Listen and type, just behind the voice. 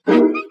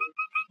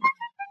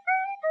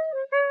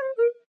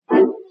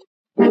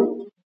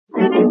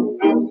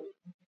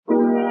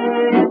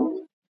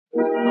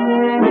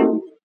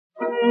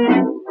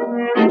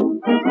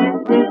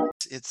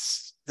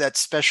it's that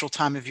special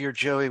time of year,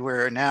 Joey,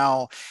 where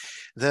now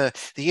the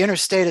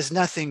interstate is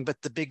nothing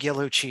but the big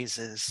yellow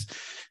cheeses.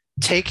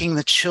 Taking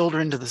the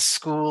children to the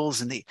schools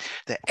and the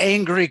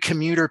angry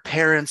commuter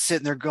parents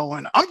sitting there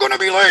going, I'm going to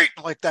be late,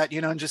 like that,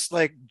 and just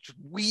like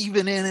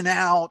weaving in and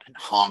out and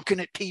honking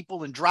at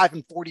people and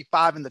driving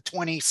 45 in the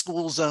 20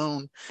 school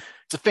zone.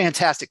 It's a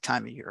fantastic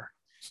time of year.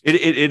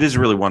 It is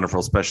really wonderful,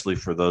 especially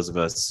for those of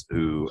us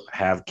who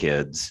have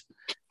kids,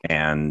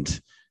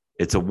 and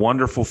it's a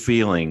wonderful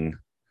feeling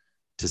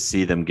to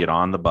see them get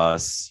on the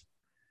bus,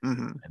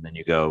 and then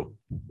you go,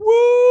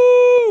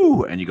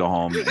 woo, and you go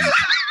home and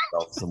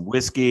some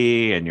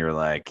whiskey, and you're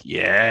like,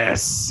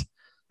 yes,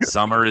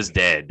 summer is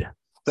dead.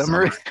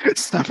 Summer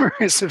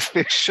is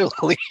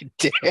officially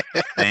dead.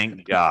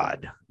 Thank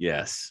God.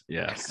 Yes.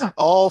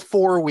 All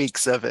 4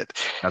 weeks of it.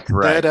 That's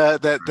right.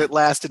 That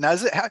lasted. Now,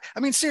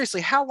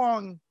 seriously, how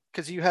long?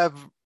 Because you have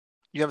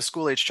a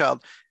school age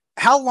child.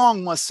 How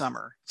long was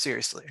summer?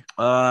 Seriously.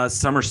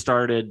 Summer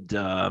started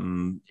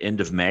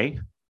end of May.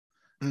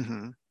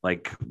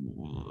 Like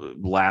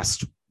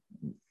last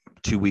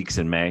 2 weeks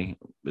in May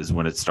is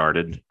when it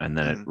started, and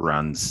then it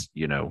runs,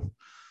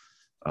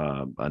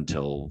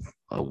 until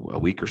a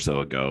week or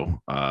so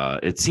ago.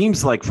 It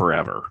seems like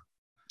forever.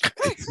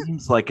 It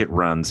seems like it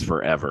runs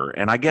forever.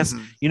 And I guess,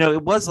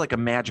 it was like a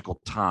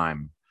magical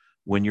time.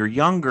 When you're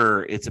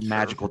younger, it's a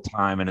magical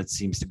time, and it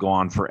seems to go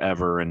on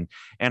forever. And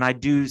I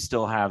do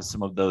still have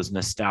some of those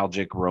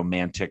nostalgic,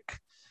 romantic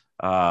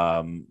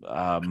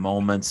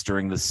moments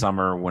during the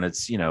summer when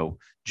it's,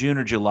 June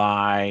or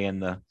July,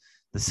 and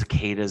the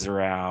cicadas are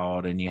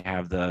out, and you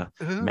have the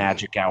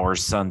magic hour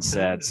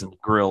sunsets and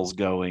grills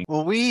going.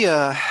 Well,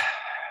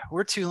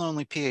 we're two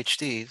lonely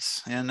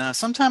PhDs, and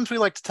sometimes we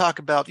like to talk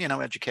about,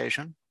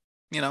 education,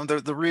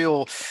 the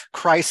real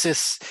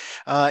crisis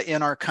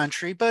in our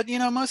country. But,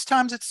 most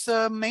times it's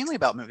mainly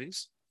about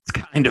movies.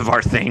 It's kind of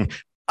our thing.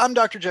 I'm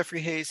Dr.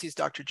 Jeffrey Hayes. He's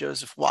Dr.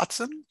 Joseph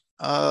Watson.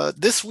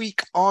 This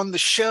week on the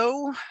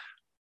show,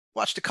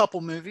 watched a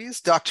couple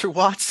movies. Dr.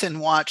 Watson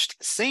watched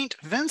St.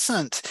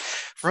 Vincent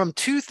from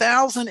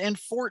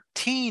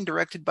 2014,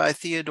 directed by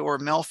Theodore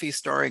Melfi,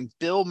 starring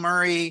Bill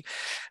Murray,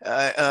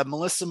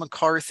 Melissa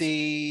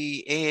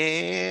McCarthy,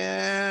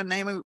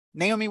 and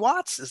Naomi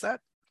Watts. Is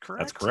that correct?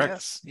 That's correct.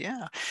 Yes.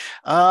 Yeah.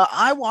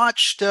 I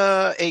watched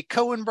a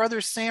Coen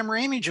Brothers Sam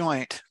Raimi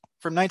joint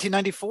from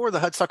 1994, the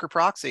Hudsucker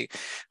Proxy.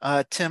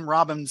 Tim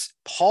Robbins,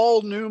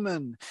 Paul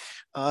Newman,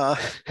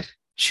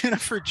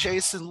 Jennifer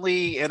Jason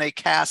Leigh, and a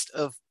cast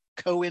of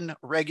Coen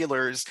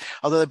regulars,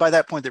 although by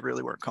that point they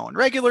really weren't Coen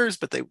regulars,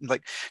 but they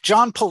like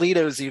John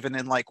Polito's even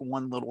in like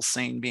one little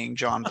scene being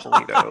John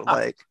Polito.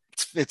 Like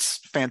it's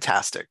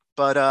fantastic.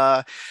 But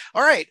all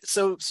right,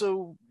 so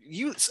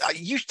you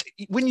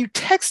when you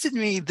texted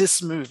me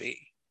this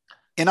movie,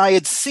 and I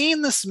had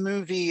seen this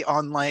movie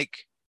on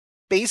like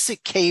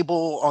basic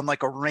cable on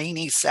like a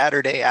rainy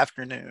Saturday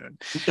afternoon,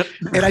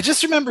 and I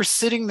just remember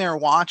sitting there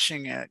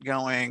watching it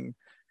going,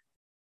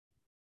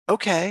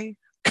 okay.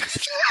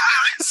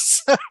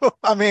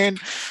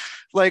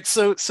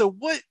 So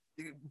what,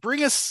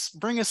 bring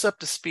us up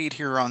to speed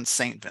here on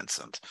St.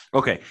 Vincent.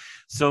 Okay,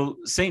 so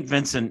St.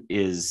 Vincent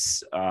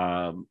is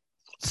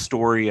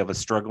story of a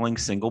struggling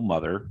single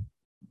mother,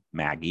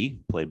 Maggie,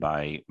 played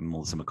by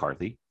Melissa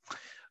McCarthy.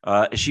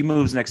 She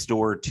moves next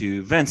door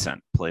to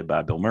Vincent, played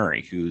by Bill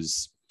Murray,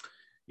 who's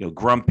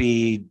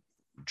grumpy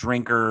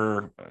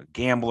drinker,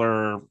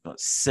 gambler,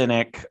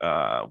 cynic,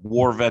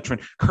 war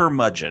veteran,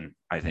 curmudgeon,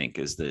 I think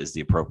is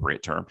the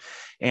appropriate term.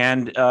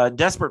 And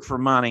desperate for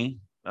money,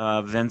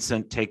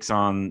 Vincent takes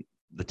on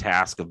the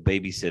task of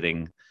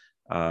babysitting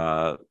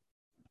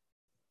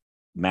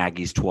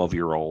Maggie's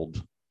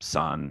 12-year-old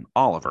son,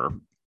 Oliver,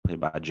 played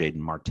by Jaden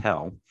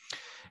Martell.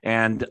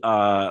 And,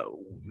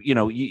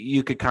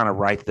 you could kind of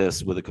write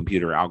this with a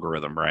computer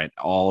algorithm, right?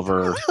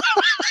 Oliver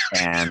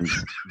and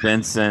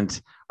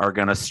Vincent are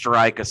going to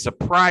strike a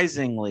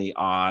surprisingly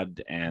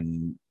odd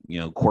and,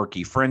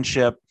 quirky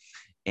friendship.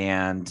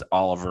 And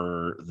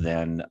Oliver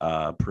then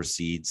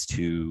proceeds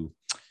to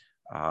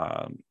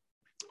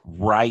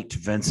write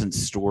Vincent's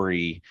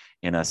story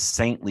in a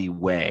saintly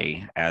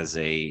way as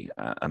an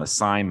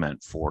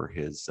assignment for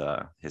his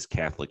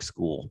Catholic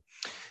school.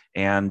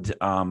 And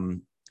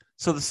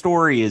so the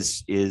story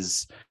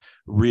is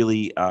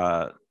really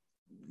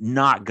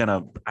not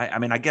gonna.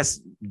 I guess,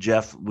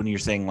 Jeff, when you're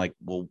saying like,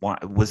 well, why,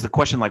 was the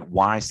question like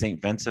why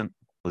St. Vincent?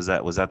 Was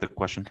that the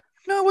question?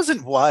 No, it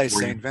wasn't why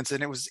St.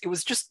 Vincent. It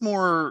was just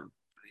more,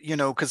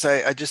 because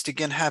I just,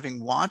 again,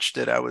 having watched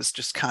it, I was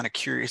just kind of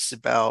curious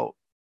about.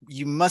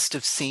 You must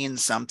have seen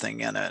something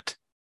in it,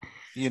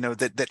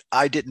 that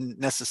I didn't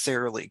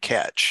necessarily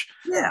catch.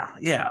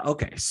 Yeah.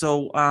 Okay.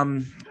 So,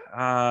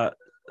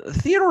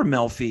 Theodore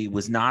Melfi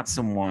was not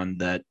someone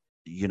that,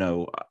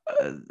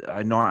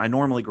 I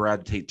normally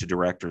gravitate to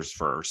directors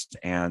first,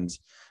 and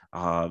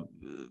the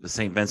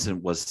St.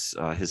 Vincent was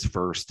his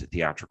first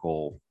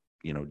theatrical,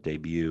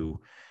 debut.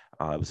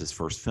 It was his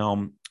first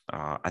film.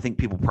 I think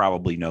people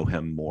probably know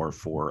him more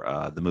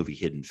for the movie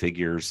Hidden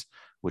Figures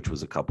which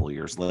was a couple of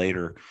years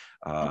later.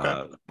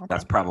 Okay.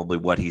 That's probably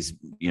what he's,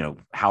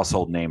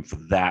 household name for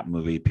that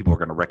movie. People are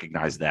going to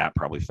recognize that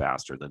probably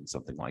faster than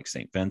something like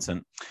St.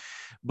 Vincent.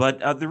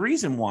 But the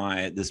reason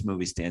why this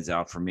movie stands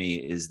out for me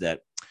is that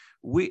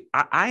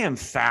I am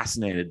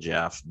fascinated,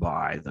 Jeff,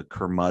 by the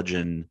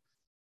curmudgeon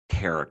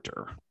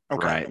character,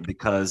 right?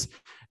 Because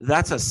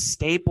that's a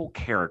staple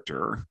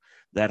character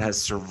that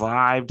has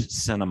survived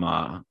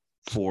cinema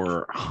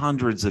for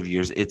hundreds of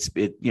years.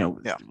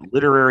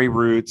 Literary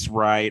roots,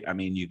 right? I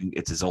mean,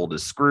 it's as old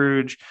as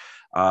Scrooge,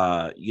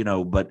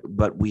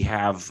 but we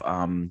have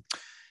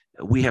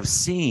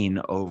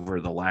seen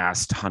over the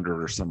last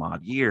 100 or some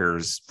odd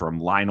years, from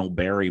Lionel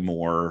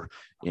Barrymore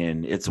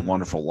in It's a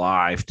Wonderful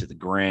Life to The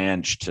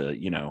Grinch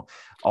to,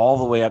 all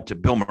the way up to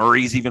Bill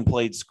Murray's even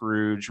played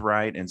Scrooge,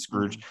 right? And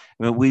Scrooge,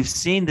 I mean, we've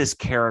seen this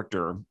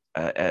character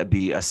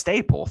be a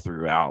staple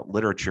throughout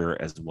literature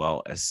as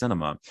well as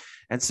cinema.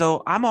 And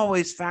so I'm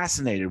always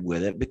fascinated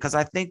with it because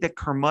I think that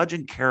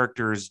curmudgeon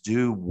characters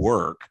do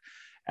work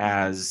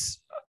as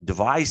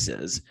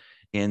devices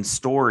in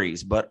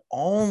stories, but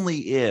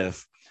only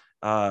if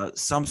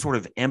some sort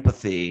of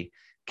empathy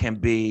can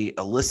be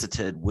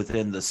elicited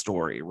within the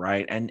story,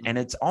 right? And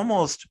it's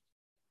almost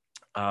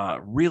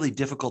really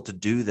difficult to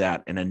do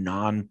that in a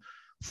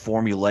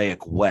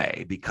non-formulaic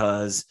way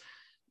because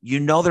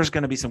there's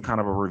going to be some kind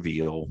of a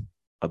reveal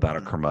about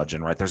a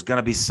curmudgeon, right? There's going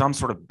to be some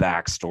sort of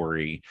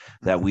backstory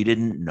that we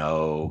didn't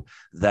know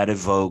that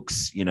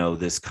evokes,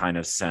 this kind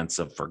of sense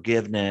of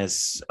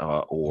forgiveness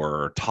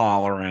or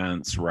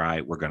tolerance,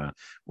 right? We're going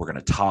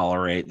to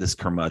tolerate this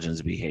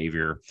curmudgeon's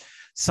behavior.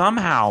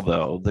 Somehow,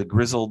 though, the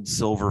grizzled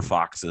silver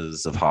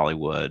foxes of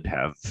Hollywood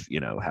have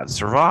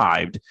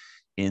survived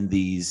in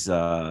these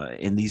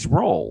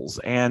roles,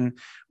 and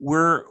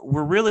we're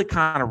really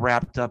kind of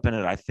wrapped up in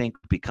it, I think,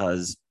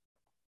 because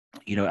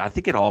I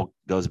think it all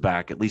goes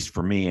back, at least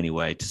for me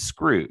anyway, to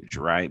Scrooge,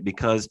 right?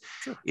 Because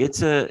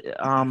you're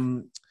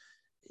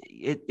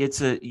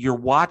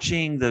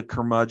watching the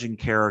curmudgeon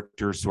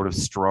characters sort of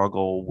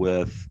struggle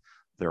with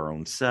their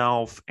own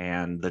self,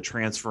 and the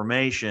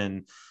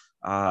transformation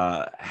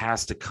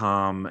has to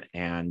come,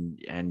 and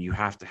you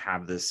have to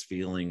have this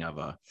feeling of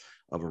a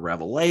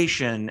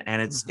revelation,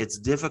 and it's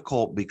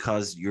difficult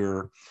because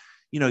you're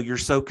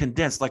so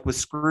condensed. Like with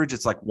Scrooge,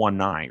 it's like one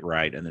night,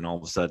 right? And then all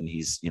of a sudden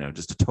he's,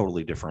 just a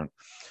totally different,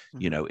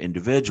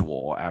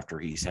 individual after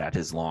he's had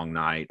his long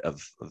night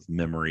of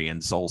memory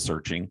and soul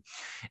searching.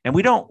 And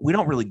we don't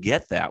really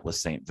get that with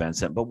St.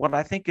 Vincent. But what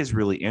I think is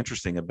really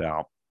interesting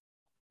about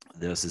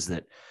this is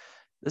that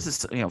this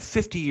is,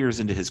 50 years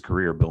into his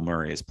career, Bill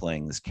Murray is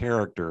playing this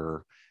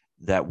character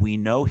that we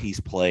know he's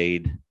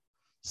played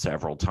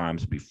several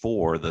times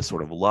before, the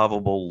sort of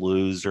lovable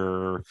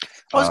loser.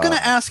 I was going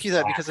to ask you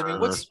that because I mean,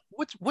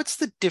 what's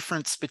the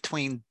difference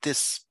between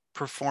this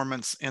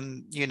performance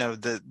and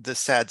the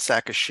sad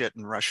sack of shit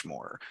in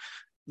Rushmore?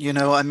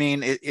 I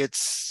mean,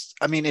 it's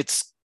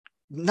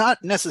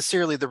not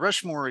necessarily the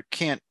Rushmore. It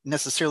can't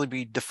necessarily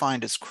be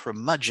defined as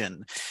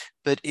curmudgeon,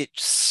 but it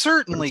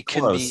certainly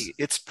can be.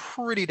 It's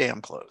pretty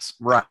damn close,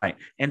 right?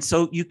 And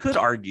so you could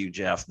argue,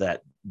 Jeff, that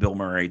Bill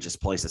Murray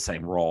just plays the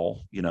same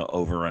role,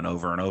 over and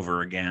over and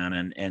over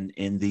again, and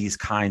in these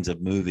kinds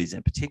of movies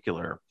in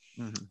particular.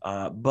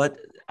 But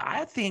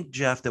I think,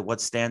 Jeff, that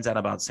what stands out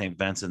about St.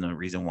 Vincent, and the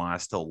reason why I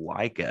still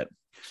like it,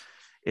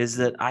 is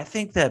that I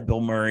think that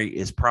Bill Murray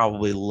is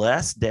probably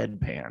less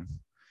deadpan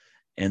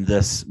in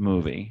this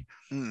movie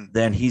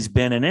than he's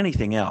been in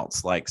anything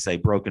else, like, say,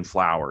 Broken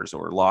Flowers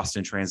or Lost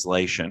in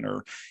Translation,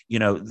 or,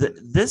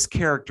 this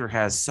character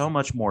has so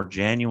much more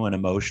genuine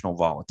emotional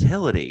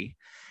volatility.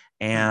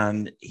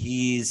 And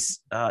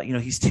he's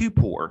too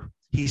poor.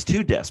 He's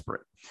too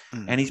desperate.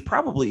 And he's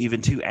probably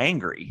even too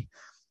angry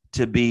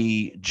to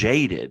be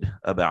jaded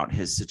about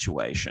his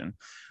situation.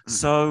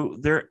 So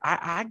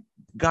I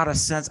got a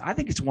sense, I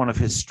think it's one of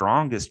his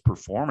strongest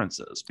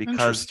performances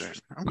because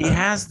he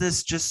has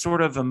this just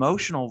sort of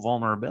emotional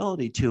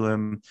vulnerability to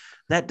him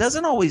that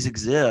doesn't always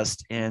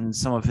exist in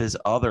some of his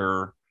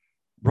other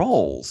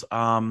roles.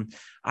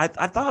 I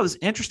thought it was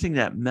interesting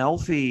that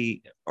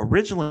Melfi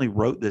originally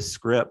wrote this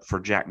script for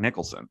Jack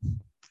Nicholson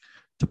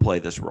to play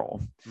this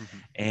role,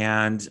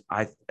 and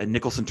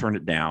Nicholson turned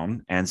it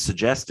down and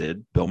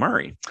suggested Bill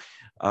Murray,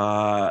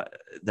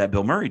 that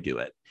Bill Murray do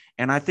it.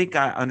 And I think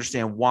I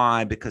understand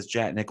why, because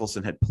Jack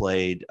Nicholson had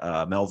played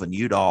Melvin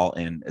Udall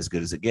in As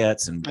Good as It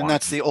Gets, and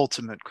that's the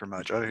ultimate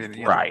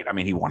curmudgeon, right? I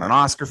mean, he won an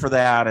Oscar for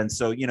that, and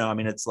so I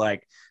mean, it's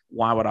like,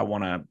 why would I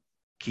want to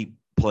keep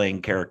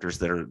playing characters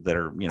that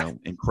are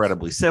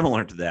incredibly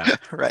similar to that,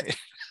 right?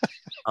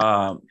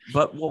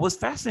 But what was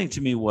fascinating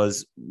to me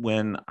was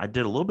when I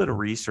did a little bit of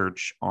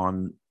research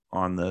on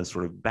the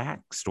sort of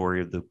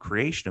backstory of the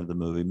creation of the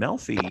movie.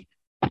 Melfi,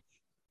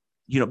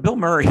 Bill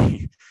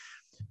Murray.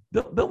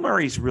 Bill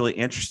Murray's a really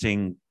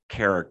interesting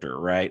character,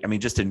 right? I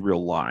mean, just in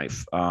real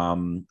life,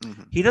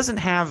 he doesn't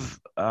have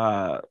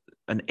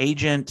an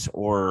agent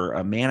or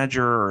a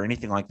manager or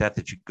anything like that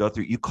you go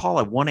through. You call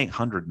a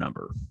 1-800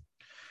 number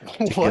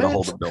to get a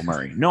hold of Bill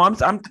Murray. No, I'm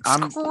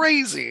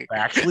crazy.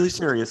 Actually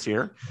serious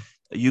here.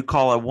 you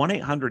call a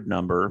 1-800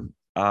 number,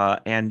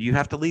 and you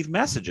have to leave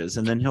messages,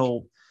 and then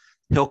he'll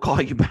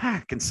call you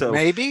back. And so,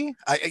 Maybe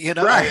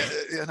right,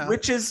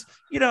 which is,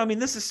 I mean,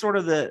 this is sort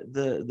of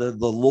the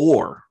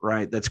lore,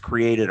 right, that's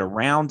created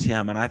around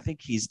him, and I think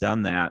he's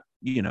done that,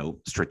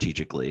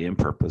 strategically and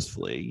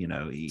purposefully.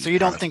 So you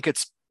don't think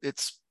it's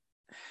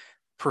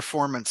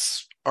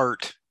performance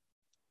art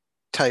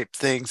type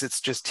things? It's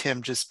just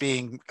him just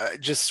being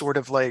just sort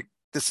of like,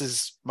 this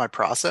is my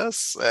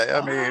process.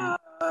 I mean,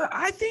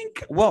 I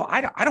think, well,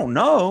 I don't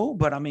know,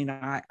 but I mean,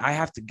 I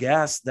have to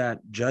guess that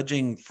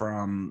judging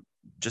from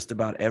just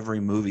about every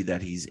movie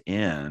that he's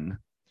in,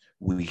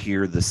 we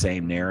hear the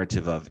same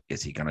narrative of,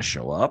 is he going to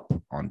show up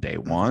on day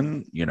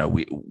one?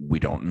 We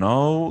don't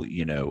know.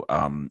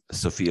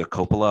 Sofia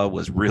Coppola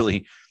was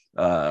really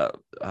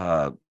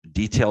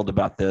detailed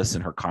about this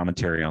in her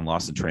commentary on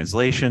Lost in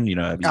Translation.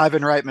 I mean,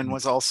 Ivan Reitman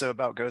was also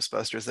about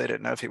Ghostbusters. They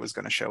didn't know if he was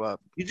going to show up.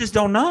 You just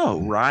don't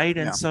know, right?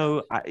 And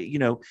so,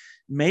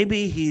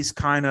 maybe he's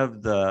kind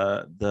of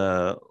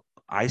the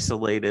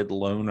isolated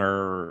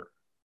loner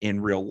in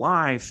real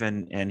life,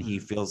 and he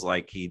feels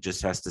like he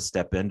just has to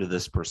step into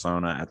this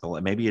persona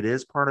maybe it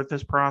is part of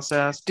his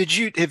process.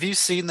 Have you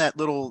seen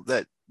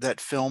that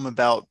film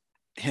about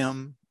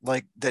him,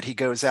 like that he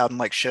goes out and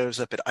like shows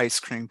up at ice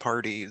cream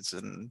parties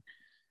and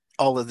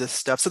all of this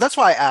stuff? So that's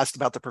why I asked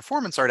about the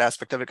performance art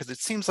aspect of it, because it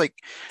seems like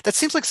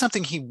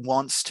something he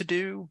wants to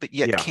do, but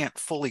yet can't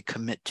fully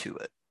commit to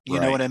it.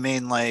 You know what I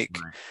mean? Like,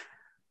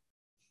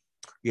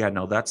 yeah,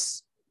 no,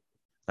 that's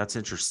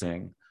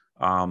interesting.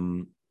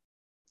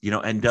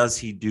 And does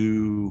he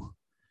do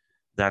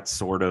that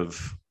sort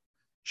of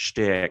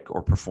shtick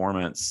or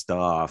performance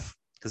stuff?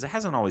 Because it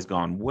hasn't always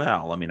gone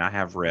well. I mean, I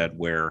have read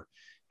where,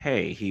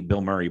 hey,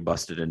 Bill Murray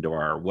busted into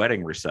our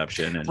wedding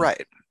reception and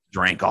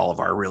drank all of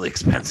our really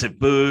expensive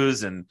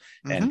booze and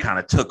kind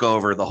of took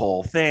over the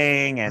whole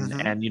thing.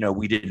 And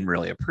we didn't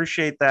really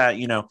appreciate that,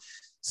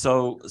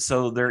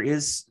 So there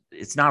is,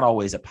 it's not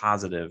always a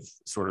positive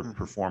sort of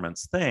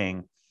performance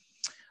thing.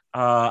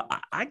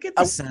 I get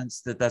the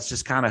sense that that's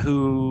just kind of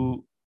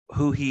who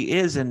he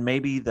is, and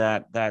maybe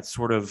that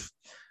sort of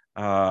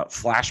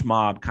flash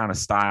mob kind of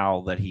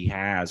style that he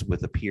has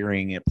with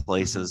appearing at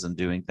places and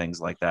doing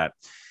things like that.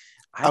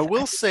 I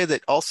will say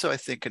that also, I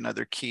think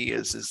another key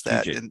is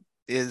that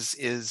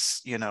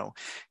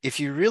if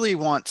you really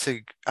want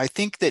to, I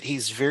think that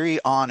he's very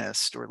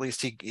honest, or at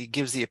least he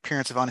gives the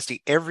appearance of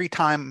honesty every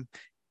time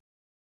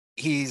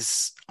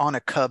he's on a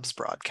Cubs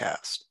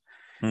broadcast.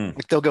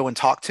 Like, they'll go and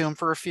talk to him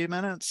for a few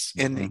minutes,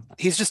 and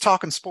he's just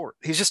talking sport.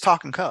 He's just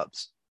talking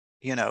Cubs,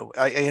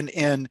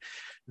 and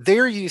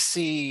there you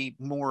see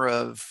more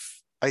of,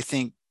 I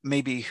think,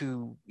 maybe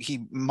who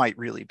he might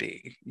really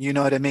be. You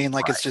know what I mean?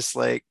 Like, it's just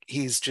like,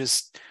 he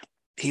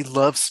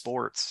loves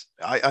sports.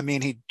 I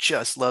mean, he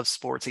just loves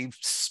sports. He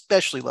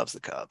especially loves the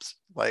Cubs.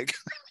 Like,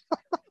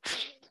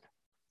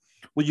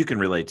 well, you can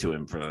relate to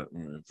him for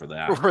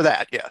that. For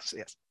that, yes.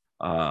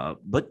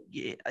 But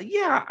he's,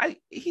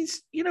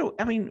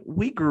 I mean,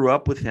 we grew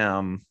up with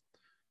him.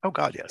 Oh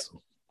God, yes.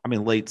 I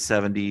mean, late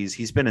 70s.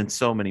 He's been in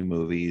so many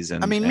movies.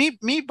 And I mean,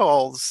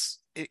 Meatballs,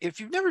 if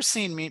you've never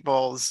seen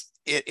Meatballs,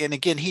 and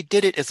again, he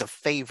did it as a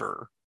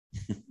favor,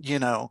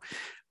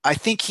 I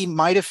think he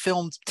might have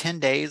filmed 10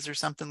 days or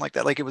something like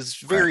that. Like, it was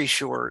very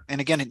short. And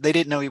again, they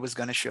didn't know he was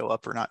going to show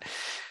up or not.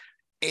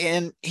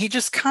 And he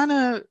just kind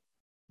of,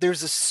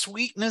 there's a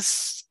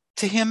sweetness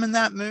to him in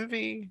that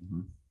movie.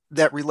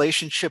 That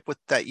relationship with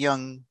that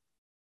young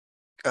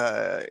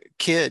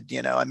kid,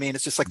 I mean,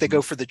 it's just like they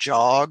go for the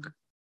jog,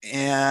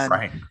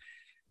 and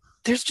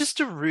there's just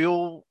a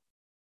real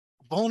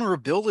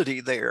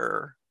vulnerability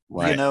there,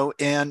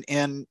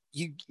 and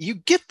you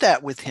get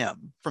that with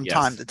him from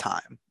time to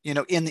time,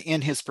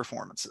 in his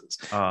performances.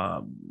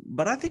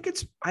 But I think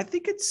it's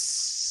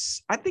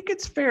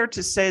fair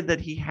to say that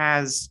he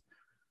has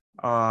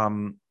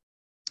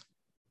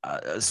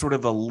sort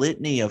of a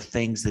litany of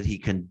things that he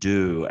can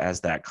do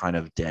as that kind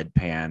of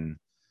deadpan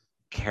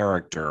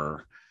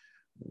character,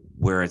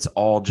 where it's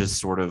all just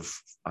sort of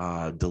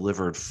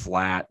delivered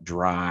flat,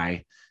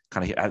 dry.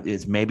 Kind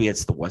of, maybe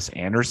it's the Wes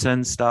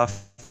Anderson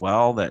stuff,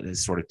 that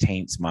is sort of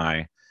taints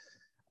my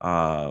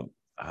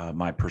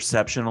my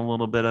perception a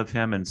little bit of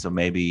him, and so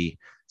maybe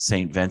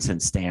St.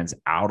 Vincent stands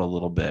out a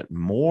little bit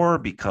more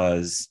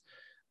because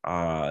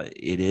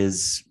it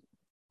is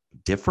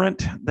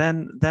different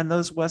than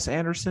those Wes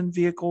Anderson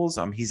vehicles.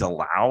 He's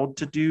allowed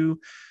to do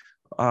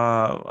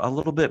a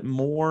little bit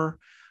more.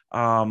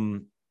 I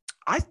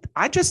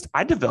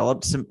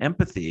developed some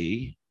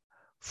empathy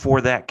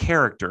for that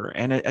character,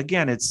 and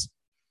it's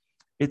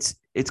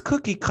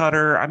cookie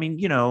cutter. I mean,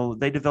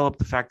 they developed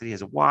the fact that he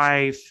has a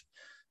wife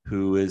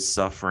who is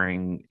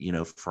suffering,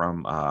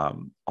 from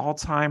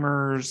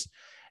Alzheimer's.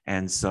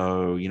 And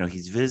so,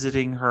 he's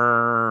visiting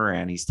her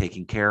and he's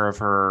taking care of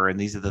her. And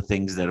these are the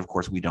things that, of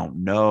course, we don't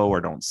know or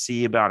don't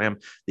see about him.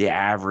 The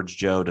average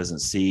Joe doesn't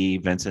see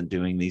Vincent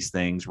doing these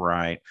things,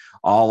 right?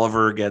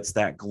 Oliver gets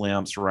that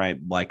glimpse, right?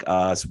 Like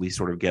us, we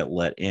sort of get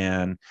let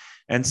in.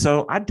 And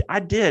so I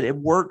did. It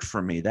worked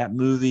for me. That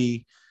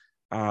movie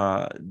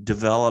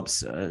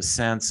develops a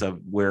sense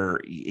of where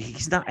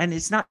he's not, and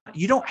it's not,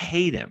 you don't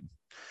hate him.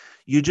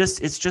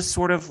 It's just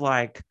sort of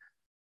like,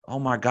 oh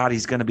my God,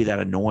 he's going to be that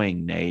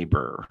annoying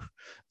neighbor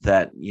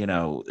that,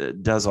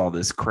 does all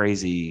this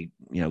crazy,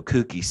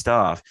 kooky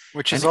stuff.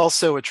 Which is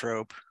also a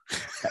trope.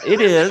 It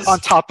is. On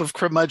top of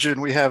curmudgeon,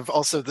 we have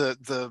also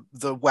the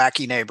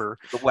wacky neighbor.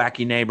 The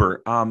wacky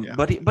neighbor. Yeah.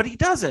 But he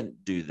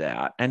doesn't do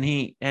that. And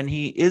he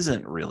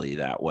isn't really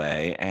that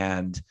way.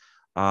 And,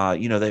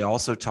 they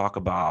also talk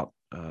about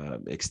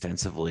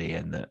extensively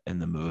in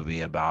the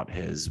movie about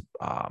his,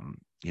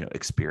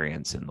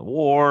 experience in the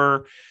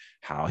war,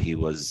 how he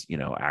was,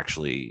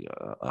 actually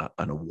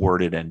an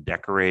awarded and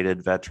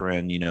decorated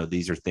veteran.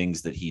 These are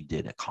things that he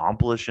did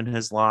accomplish in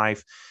his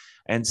life.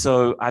 And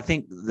so I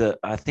think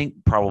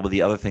probably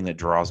the other thing that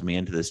draws me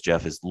into this,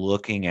 Jeff, is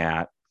looking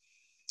at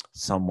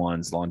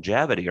someone's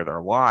longevity or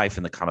their life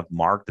and the kind of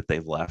mark that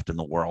they've left in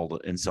the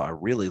world. And so I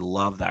really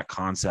love that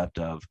concept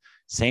of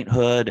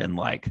sainthood and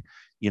like,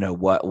 who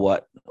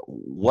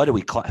do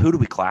we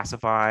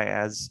classify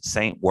as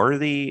saint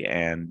worthy,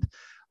 and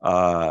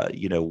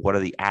what are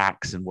the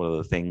acts and what are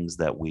the things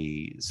that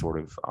we sort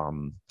of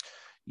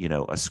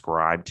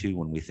ascribe to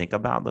when we think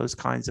about those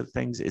kinds of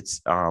things.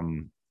 It's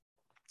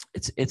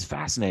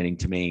fascinating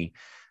to me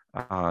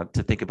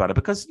to think about it,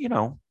 because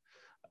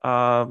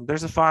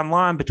there's a fine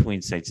line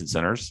between saints and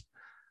sinners.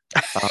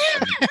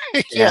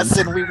 Yes,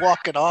 and we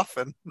walk it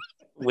often.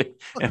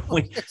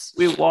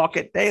 we walk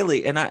it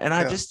daily, and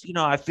I just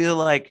I feel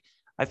like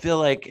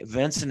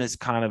Vincent is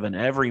kind of an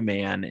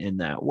everyman in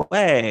that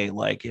way.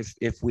 Like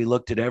if we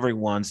looked at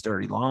everyone's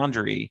dirty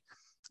laundry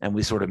and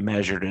we sort of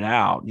measured it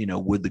out,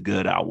 would the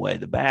good outweigh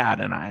the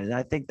bad? And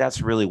I think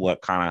that's really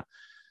what kind of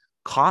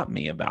caught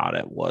me about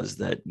it, was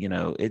that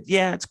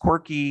it's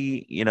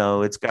quirky,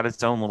 it's got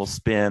its own little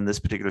spin. This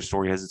particular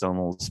story has its own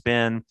little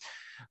spin,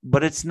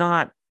 but it's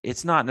not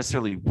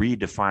necessarily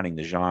redefining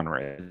the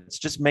genre. It's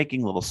just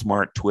making little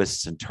smart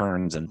twists and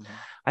turns. And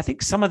I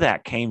think some of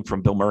that came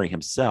from Bill Murray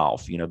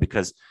himself,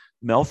 because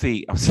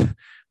Melfi, I was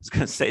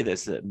going to say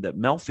this, that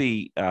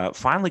Melfi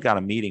finally got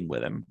a meeting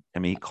with him. I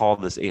mean, he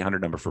called this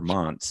 800 number for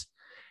months,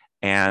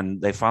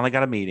 and they finally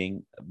got a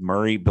meeting.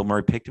 Bill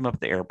Murray picked him up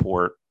at the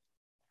airport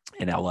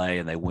in LA,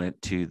 and they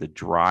went to the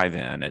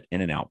drive-in at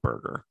In-N-Out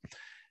Burger.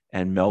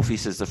 And Melfi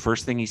says the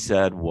first thing he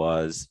said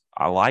was,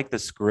 I like the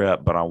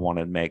script, but I want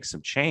to make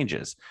some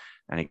changes.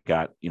 And he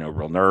got,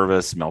 real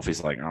nervous.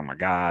 Melfi's like, oh my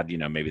God,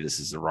 maybe this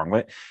is the wrong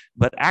way.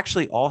 But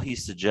actually all he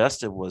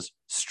suggested was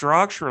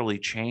structurally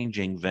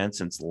changing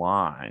Vincent's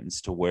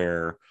lines to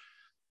where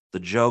the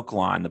joke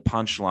line, the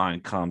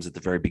punchline comes at the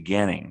very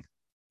beginning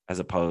as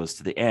opposed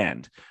to the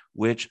end,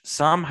 which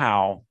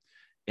somehow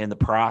in the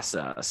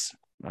process,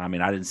 I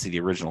mean, I didn't see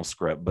the original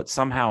script, but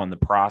somehow in the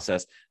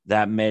process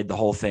that made the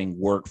whole thing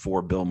work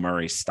for Bill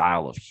Murray's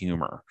style of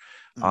humor.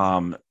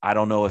 I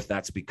don't know if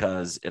that's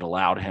because it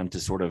allowed him to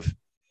sort of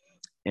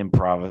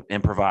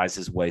improvise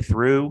his way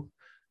through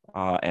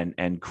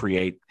and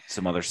create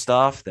some other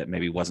stuff that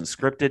maybe wasn't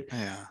scripted.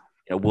 Yeah.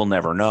 We'll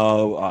never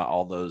know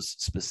all those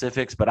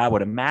specifics, but I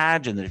would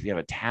imagine that if you have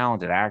a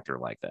talented actor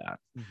like that,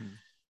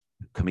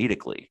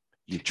 comedically,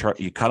 you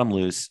cut them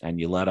loose and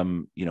you let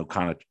them,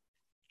 kind of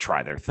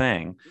try their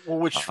thing. Well,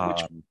 which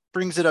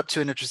brings it up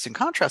to an interesting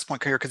contrast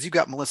point here, because you've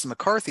got Melissa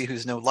McCarthy,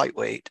 who's no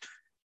lightweight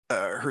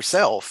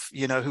herself,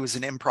 who is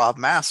an improv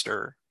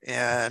master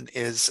and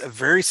is a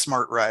very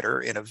smart writer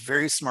and a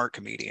very smart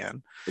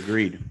comedian.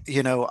 Agreed.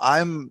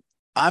 I'm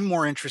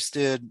more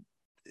interested,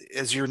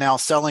 as you're now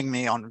selling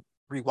me on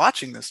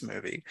rewatching this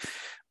movie,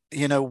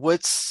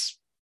 is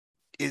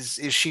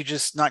she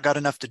just not got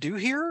enough to do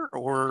here,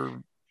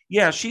 or?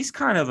 Yeah, she's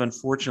kind of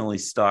unfortunately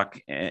stuck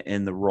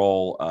in the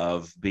role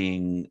of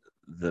being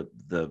the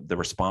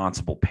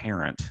responsible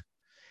parent.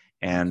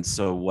 And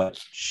so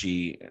what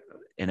she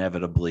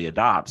inevitably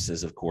adopts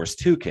is, of course,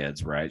 two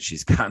kids, right?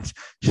 She's got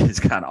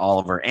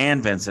Oliver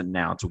and Vincent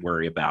now to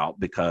worry about,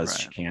 because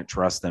she can't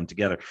trust them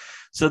together.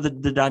 So the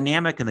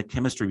dynamic and the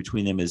chemistry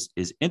between them is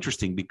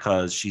interesting,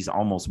 because she's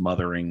almost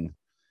mothering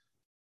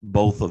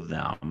both of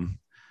them.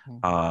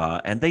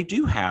 And they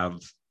do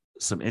have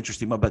some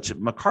interesting, but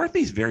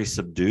McCarthy's very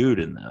subdued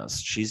in this.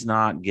 She's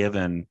not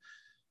given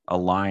a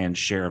lion's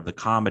share of the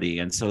comedy.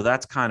 And so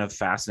that's kind of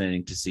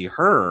fascinating to see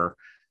her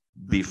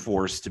be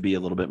forced to be a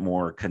little bit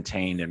more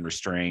contained and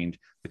restrained,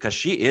 because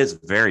she is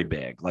very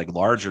big, like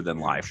larger than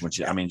life,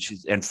 which I mean,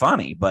 she's and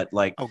funny, but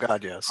like, oh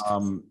God, yes.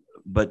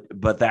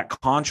 But that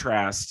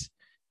contrast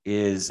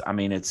is, I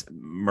mean, it's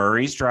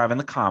Murray's driving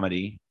the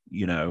comedy,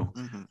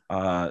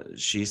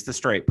 she's the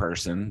straight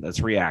person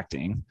that's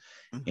reacting,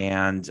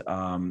 and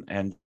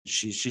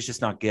she's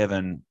just not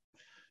given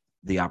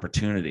the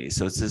opportunity.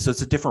 So it's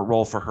a different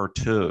role for her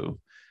too.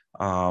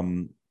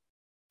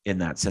 In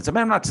that sense, I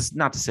mean, I'm not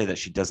to say that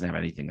she doesn't have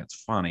anything that's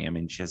funny. I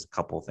mean, she has a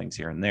couple of things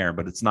here and there,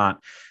 but it's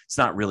not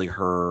really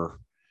her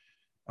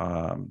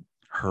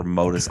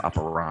modus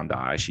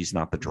operandi. She's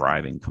not the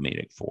driving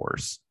comedic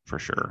force, for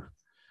sure.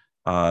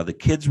 The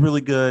kid's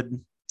really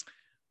good.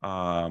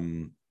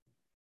 And,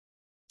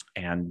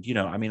 I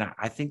mean,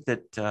 I think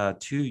that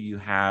too, you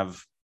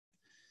have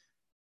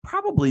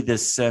probably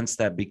this sense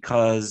that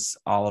because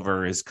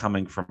Oliver is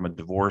coming from a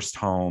divorced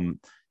home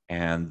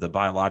and the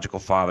biological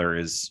father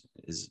is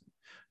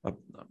a,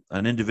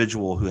 an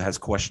individual who has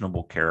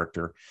questionable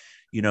character,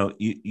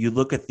 you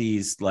look at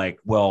these like,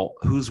 well,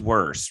 who's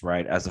worse,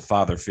 right? As a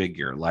father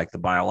figure, like the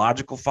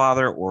biological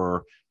father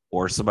or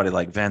somebody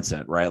like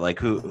Vincent, right? Like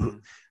who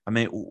I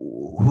mean,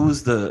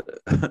 who's the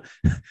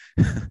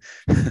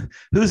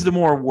who's the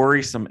more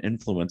worrisome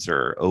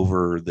influencer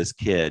over this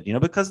kid?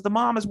 Because the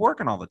mom is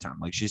working all the time,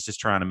 like she's just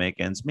trying to make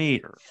ends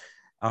meet,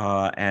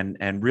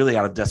 and really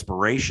out of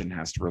desperation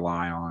has to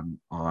rely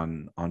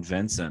on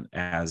Vincent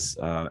as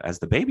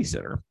the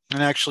babysitter.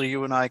 And actually,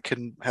 you and I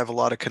can have a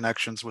lot of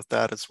connections with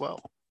that as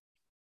well.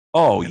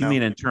 Oh, you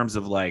mean in terms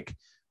of like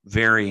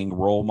varying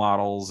role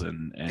models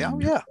and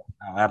yeah.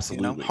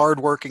 Absolutely.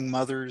 Hardworking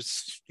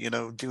mothers,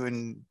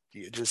 doing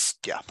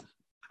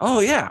Oh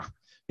yeah.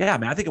 Yeah, I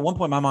mean, I think at one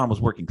point my mom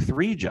was working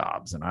 3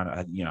 jobs, and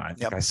I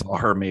think I saw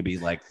her maybe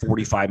like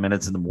 45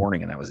 minutes in the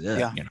morning, and that was it.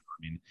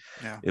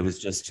 Yeah. It was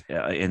just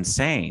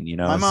insane.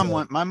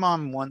 My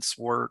mom once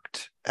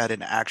worked at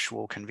an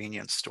actual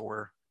convenience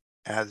store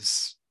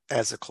as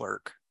a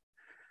clerk.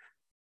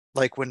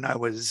 Like when I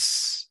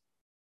was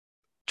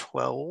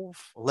 12,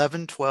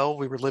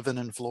 we were living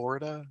in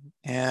Florida,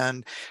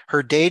 and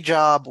her day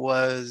job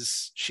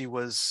was she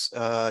was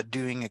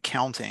doing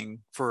accounting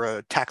for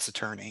a tax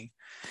attorney,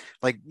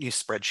 like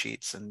use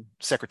spreadsheets and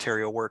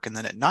secretarial work. And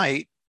then at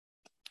night,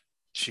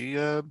 she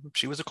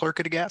was a clerk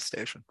at a gas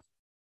station.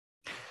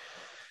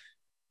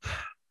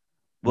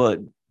 Well,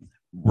 it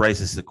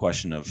raises the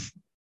question of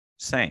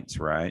saints,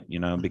 right?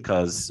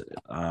 Because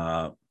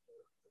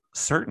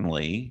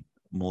certainly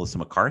Melissa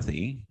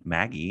McCarthy,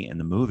 Maggie in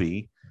the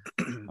movie,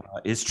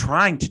 is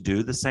trying to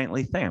do the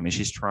saintly thing. I mean,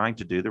 she's trying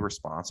to do the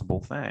responsible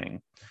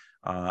thing,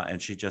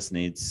 and she just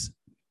needs,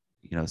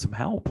 some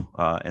help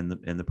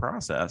in the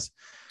process.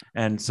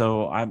 And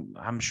so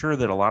I'm sure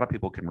that a lot of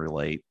people can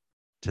relate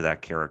to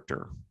that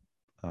character.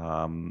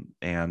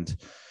 And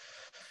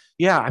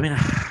yeah, I mean,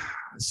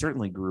 I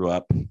certainly grew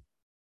up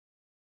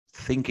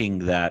thinking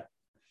that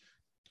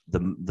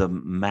the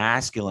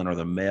masculine or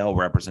the male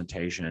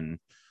representation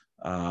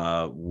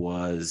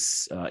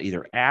was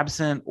either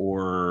absent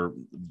or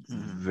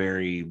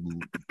very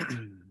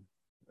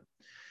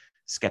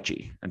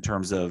sketchy in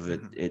terms of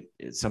it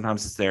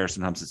sometimes it's there,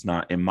 sometimes it's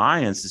not. In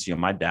my instance,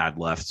 my dad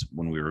left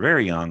when we were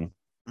very young,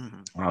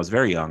 when I was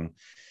very young,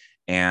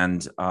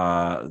 and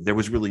there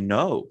was really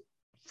no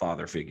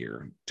father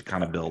figure to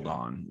kind of build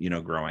on,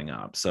 growing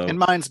up. So, and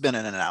mine's been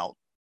in and out,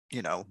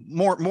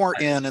 more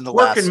in the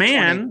working last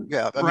man.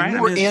 20,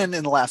 more in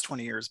the last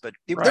 20 years, but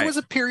there was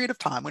a period of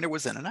time when it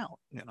was in and out.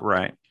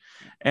 Right.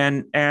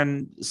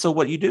 And so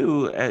what you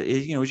do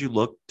is, as you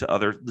look to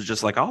other,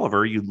 just like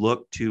Oliver, you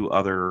look to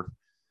other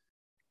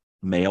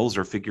males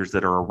or figures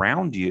that are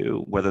around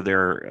you, whether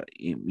they're,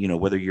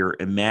 whether you're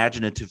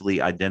imaginatively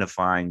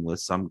identifying with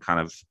some kind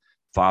of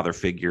father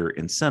figure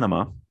in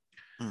cinema,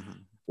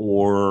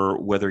 or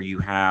whether you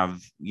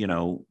have,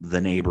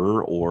 the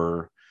neighbor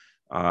or,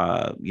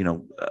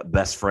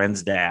 best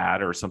friend's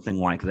dad or something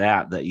like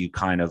that you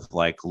kind of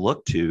like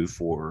look to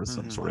for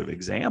some sort of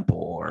example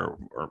or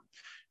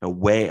a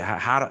way.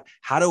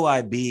 How do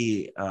I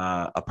be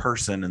a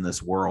person in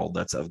this world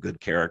that's of good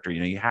character?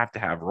 You have to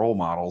have role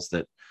models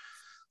that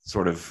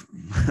sort of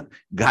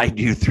guide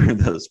you through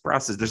those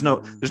processes. There's no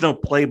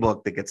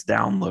playbook that gets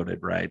downloaded,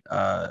 right?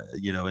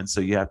 And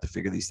so you have to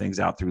figure these things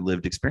out through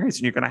lived experience,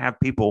 and you're going to have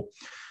people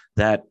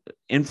that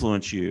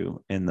influence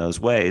you in those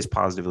ways,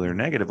 positively or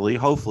negatively.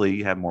 Hopefully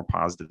you have more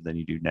positive than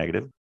you do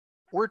negative.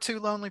 We're 2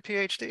 lonely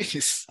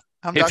PhDs.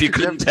 If you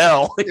couldn't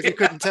tell. If you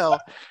couldn't tell.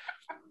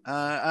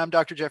 I'm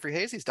Dr. Jeffrey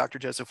Hayes. He's Dr.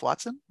 Joseph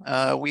Watson.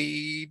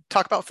 We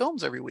talk about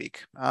films every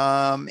week.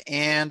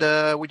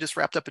 And we just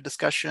wrapped up a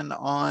discussion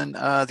on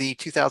the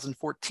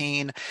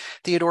 2014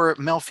 Theodore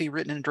Melfi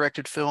written and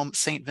directed film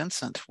St.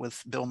 Vincent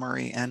with Bill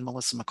Murray and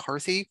Melissa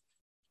McCarthy.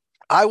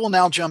 I will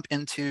now jump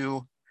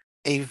into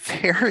a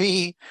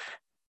very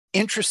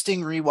interesting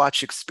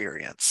rewatch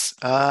experience,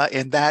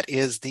 and that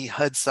is the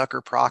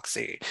Hudsucker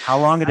Proxy. How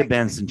long had it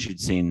been since you'd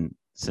seen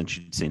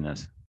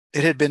this?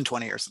 It had been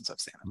 20 years since I've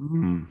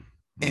seen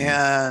it.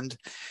 And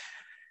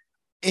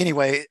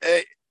anyway,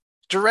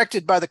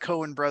 directed by the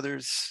Coen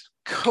brothers,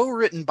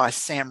 co-written by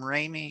Sam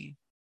Raimi,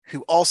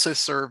 who also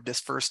served as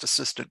first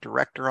assistant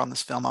director on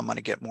this film. I'm going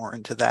to get more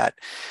into that.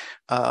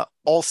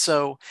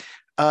 Also,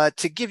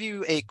 to give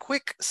you a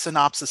quick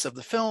synopsis of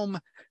the film,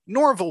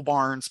 Norval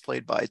Barnes,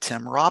 played by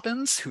Tim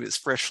Robbins, who is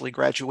freshly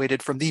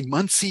graduated from the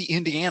Muncie,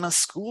 Indiana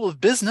School of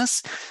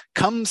Business,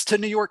 comes to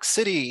New York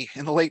City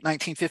in the late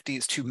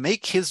 1950s to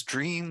make his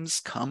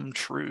dreams come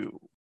true.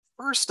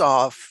 First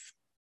off,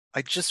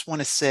 I just want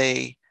to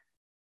say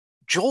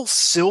Joel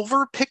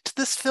Silver picked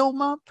this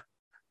film up.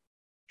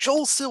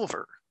 Joel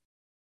Silver,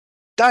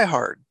 Die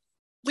Hard,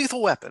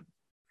 Lethal Weapon,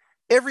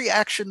 every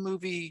action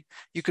movie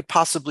you could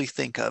possibly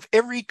think of,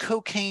 every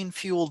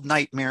cocaine-fueled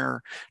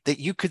nightmare that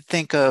you could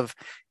think of,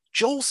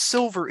 Joel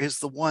Silver is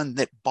the one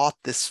that bought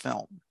this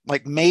film,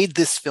 like made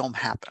this film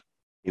happen.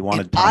 He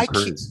wanted Tom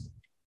Cruise.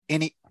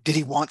 And Did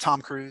he want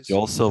Tom Cruise?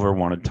 Joel Silver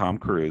wanted Tom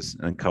Cruise,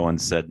 and Cohen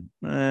said,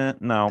 no.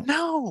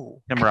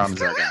 No. Tim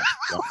Robbins, our guy.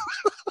 Yep.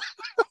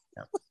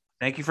 Yep.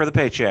 Thank you for the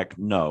paycheck.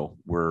 No,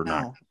 we're No.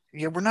 not.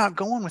 Yeah, we're not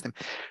going with him.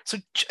 So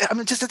I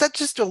mean,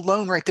 just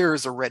alone right there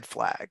is a red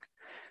flag.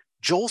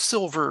 Joel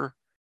Silver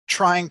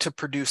trying to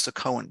produce a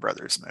Coen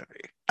Brothers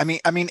movie.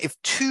 I mean,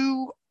 if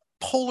two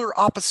polar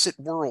opposite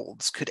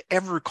worlds could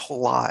ever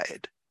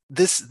collide,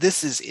 this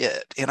is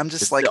it. And I'm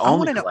just It's like, the I only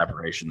want to know.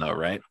 collaboration, though,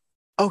 right?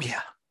 Oh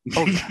yeah.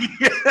 Oh yeah.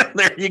 Yeah,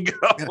 there you go.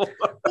 Yeah.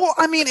 Well,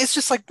 I mean, it's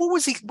just like, what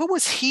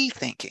was he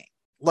thinking?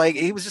 Like,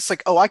 he was just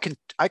like, oh, I can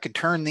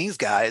turn these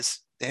guys.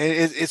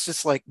 It's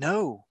just like,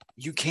 no,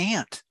 you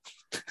can't.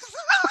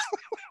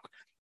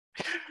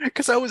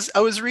 Because I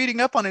was reading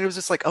up on it. It was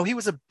just like, oh, he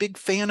was a big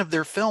fan of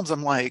their films.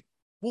 I'm like,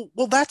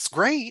 well, that's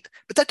great,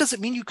 but that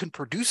doesn't mean you can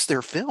produce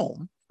their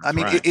film. I That's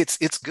mean, right.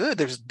 it's good.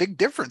 There's a big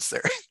difference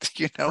there,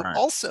 you know. Right.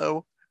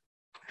 Also,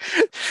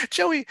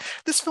 Joey,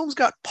 this film's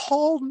got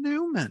Paul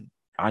Newman.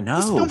 I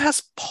This film know.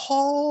 has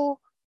Paul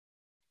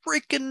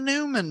freaking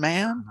Newman, I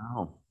man,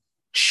 know.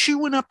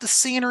 chewing up the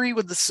scenery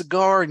with the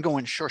cigar and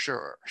going, sure,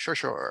 sure, sure,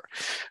 sure.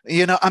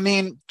 You know, I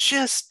mean,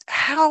 just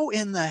how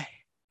in the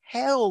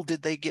hell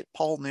did they get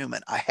Paul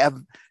Newman? I have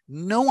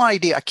no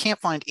idea. I can't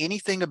find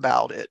anything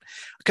about it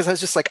because I was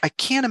just like, I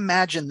can't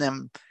imagine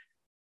them.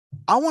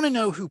 I want to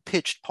know who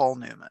pitched Paul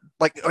Newman.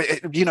 Like,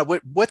 you know,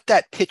 what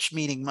that pitch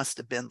meeting must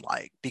have been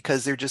like,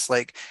 because they're just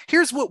like,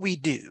 here's what we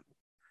do.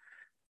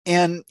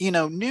 And, you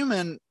know,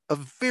 Newman, a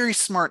very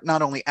smart,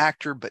 not only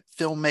actor, but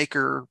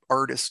filmmaker,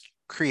 artist,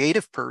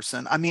 creative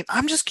person. I mean,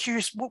 I'm just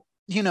curious,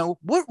 you know,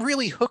 what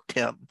really hooked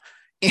him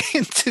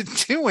into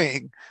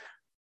doing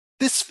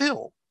this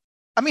film?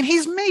 I mean,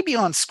 he's maybe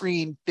on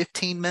screen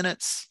 15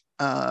 minutes.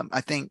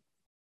 I think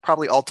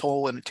probably all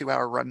told in a 2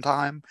 hour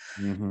runtime.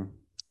 Mm-hmm.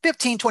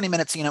 15, 20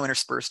 minutes, you know,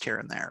 interspersed here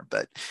and there.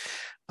 But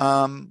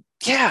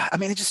yeah, I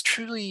mean, it just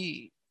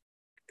truly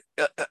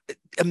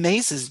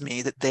amazes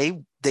me that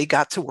they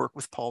got to work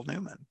with Paul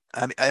Newman.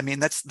 I mean,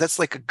 that's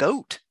like a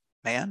goat,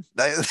 man.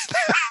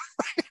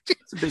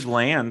 It's a big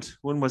land.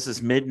 When was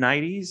this?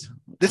 Mid-90s?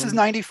 This is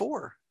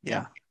 94.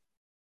 Yeah.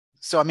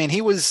 So I mean,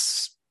 he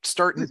was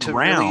starting to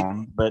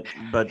around, really,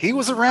 but he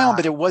was around,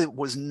 but it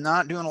was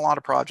not doing a lot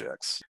of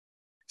projects.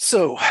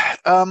 So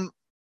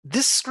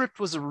this script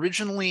was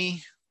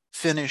originally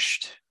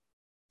finished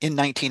in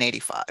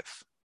 1985.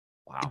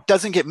 wow. It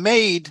doesn't get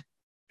made,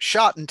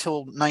 shot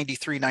until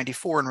 93,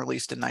 94, and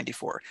released in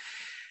 94.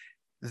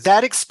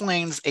 That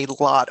explains a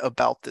lot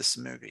about this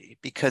movie,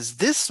 because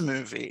this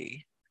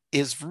movie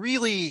is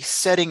really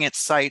setting its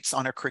sights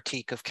on a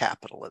critique of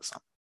capitalism.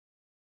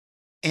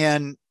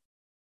 And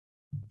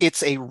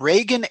it's a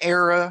Reagan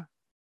era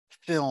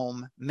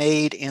film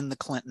made in the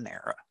Clinton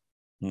era.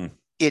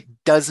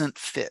 It doesn't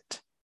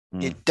fit.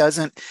 It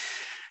doesn't,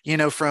 you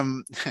know,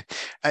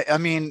 I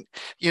mean,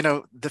 you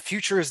know, the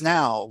future is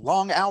now,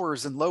 long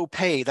hours and low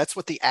pay. That's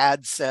what the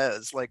ad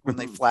says, like when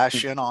they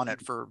flash in on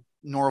it for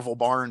Norval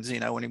Barnes, you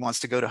know, when he wants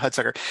to go to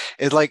Hudsucker.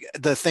 It's like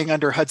the thing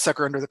under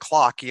Hudsucker under the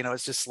clock, you know,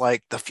 it's just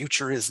like the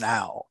future is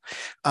now.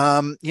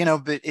 You know,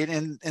 but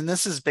and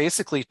this is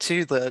basically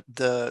too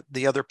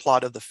the other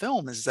plot of the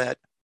film is that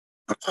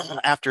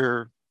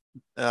after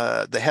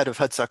the head of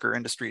Hudsucker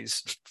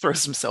Industries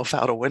throws himself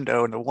out a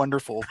window in the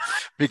wonderful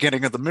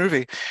beginning of the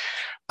movie.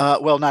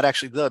 Well, not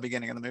actually the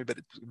beginning of the movie, but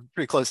it's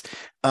pretty close.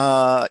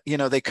 You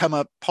know, they come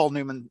up, Paul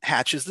Newman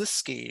hatches this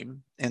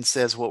scheme and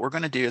says, what we're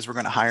going to do is we're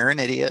going to hire an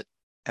idiot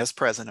as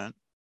president,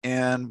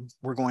 and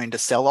we're going to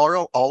sell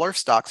all our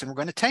stocks, and we're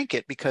going to tank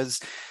it, because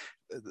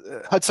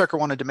Hudsucker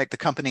wanted to make the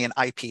company an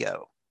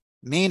IPO,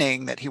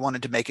 meaning that he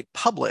wanted to make it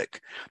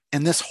public.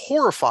 And this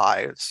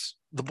horrifies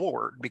the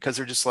board, because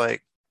they're just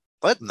like,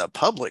 letting the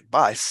public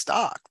buy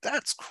stock,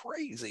 that's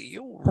crazy.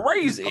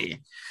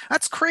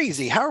 That's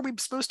crazy. How are we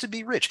supposed to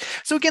be rich?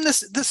 So again,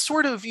 this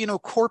sort of, you know,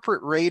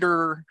 corporate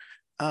raider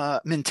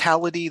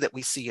mentality that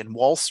we see in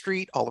Wall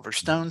Street, Oliver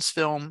Stone's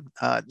film,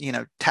 you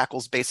know,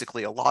 tackles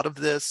basically a lot of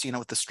this, you know,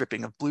 with the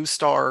stripping of Blue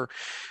Star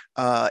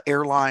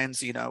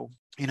Airlines, you know,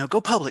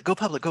 go public, go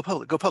public, go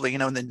public, go public, you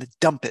know, and then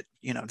dump it,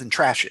 you know, then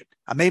trash it.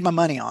 I made my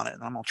money on it,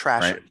 and I'm gonna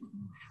trash it.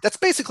 That's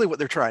basically what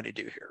they're trying to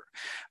do here.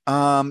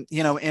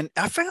 You know, and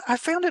I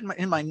found it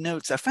in my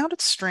notes. I found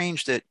it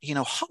strange that, you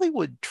know,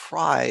 Hollywood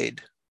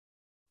tried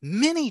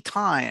many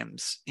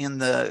times from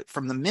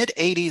the mid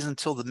 80s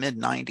until the mid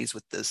 90s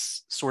with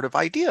this sort of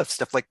idea of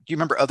stuff. Like, do you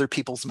remember Other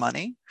People's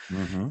Money?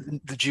 Mm-hmm.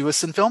 The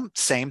Jewison film,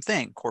 same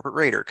thing. Corporate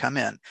raider, come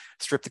in,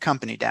 strip the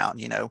company down.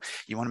 You know,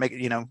 you want to make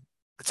it, you know,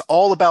 it's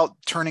all about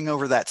turning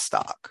over that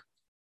stock,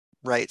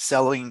 right?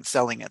 Selling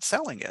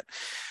it.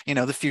 You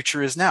know, the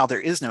future is now. There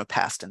is no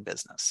past in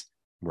business.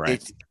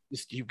 Right.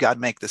 You've got to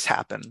make this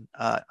happen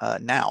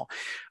now.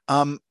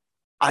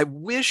 I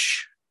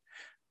wish,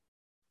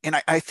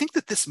 and I think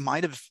that this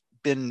might have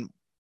been,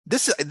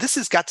 this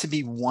has got to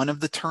be one of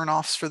the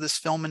turnoffs for this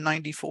film in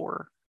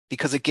 94,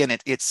 because again,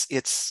 it's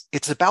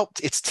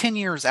 10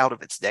 years out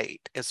of its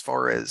date as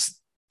far as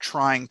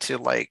trying to,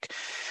 like,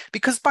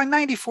 because by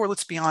 94,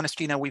 let's be honest,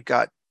 you know, we've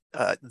got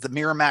the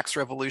Miramax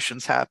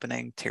revolution's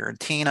happening,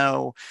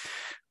 Tarantino,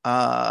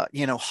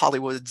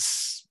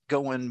 Hollywood's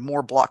going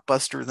more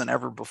blockbuster than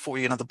ever before,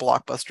 the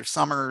blockbuster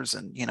summers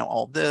and,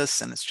 all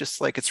this. And it's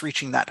just like it's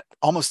reaching that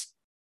almost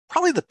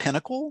probably the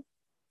pinnacle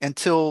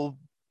until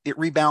it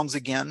rebounds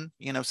again,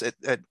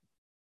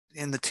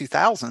 in the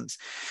 2000s.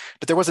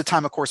 But there was a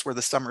time, of course, where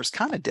the summers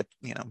kind of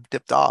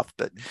dipped off.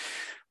 But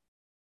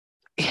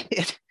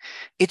it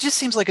just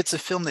seems like it's a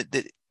film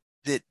that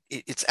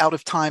it's out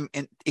of time,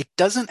 and it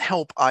doesn't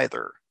help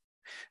either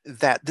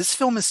that this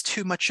film is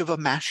too much of a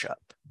mashup.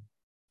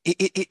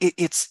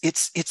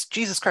 It's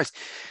Jesus Christ.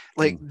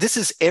 Like this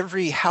is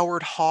every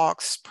Howard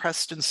Hawks,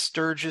 Preston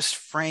Sturges,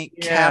 Frank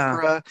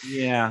Capra,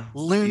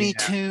 Looney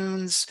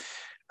Tunes,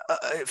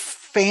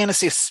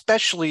 fantasy,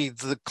 especially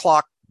the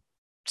clock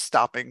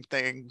stopping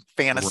thing,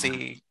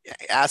 fantasy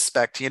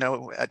aspect,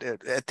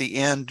 at the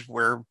end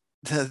where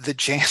the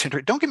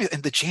janitor, don't give me,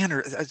 and the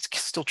janitor, I'm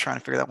still trying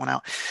to figure that one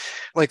out.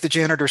 Like the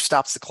janitor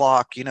stops the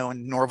clock,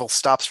 and Norval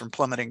stops from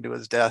plummeting to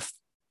his death,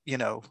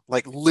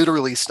 like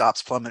literally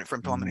stops from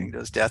plummeting to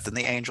his death. And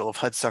the angel of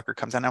Hudsucker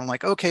comes in. I'm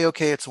like, okay,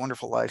 It's a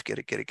Wonderful Life. Get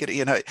it.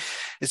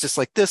 It's just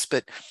like this,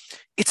 but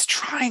it's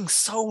trying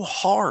so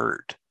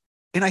hard.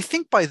 And I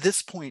think by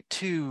this point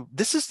too,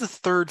 this is the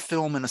third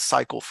film in a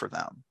cycle for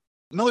them.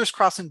 Miller's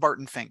Crossing,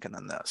 Barton Fink, and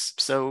then this.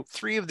 So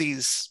 3 of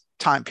these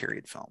time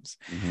period films.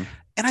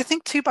 And I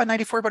think too by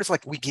 94, but it's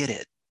like, we get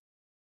it.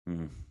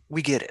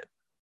 We get it.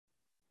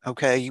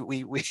 Okay.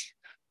 We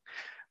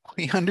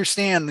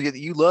understand that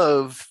you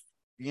love,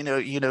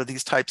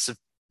 these types of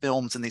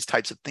films and these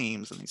types of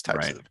themes and these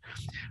types of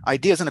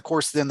ideas. And of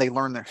course, then they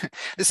learn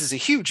this is a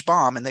huge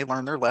bomb, and they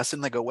learn their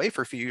lesson. They go away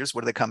for a few years.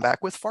 What do they come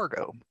back with?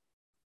 Fargo.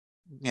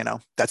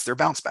 That's their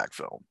bounce back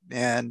film.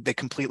 And they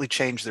completely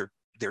change their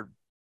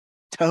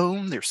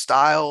tone, their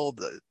style,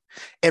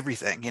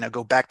 everything,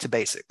 go back to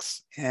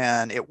basics,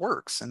 and it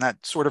works. And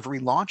that sort of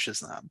relaunches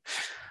them.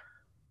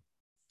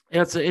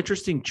 Yeah, it's an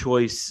interesting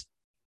choice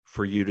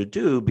for you to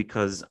do,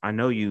 because I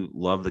know you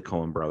love the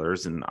Coen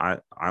brothers, and I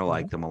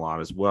like them a lot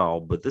as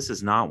well, but this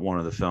is not one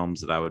of the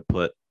films that I would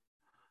put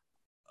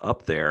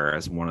up there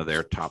as one of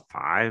their top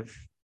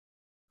 5.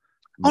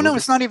 Oh no,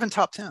 it's not even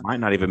top 10. Might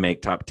not even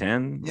make top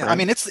 10. Yeah, right? I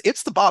mean,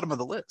 it's the bottom of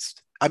the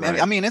list.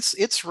 I mean,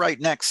 it's right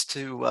next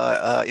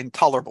to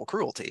Intolerable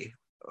Cruelty,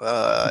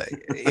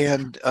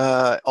 and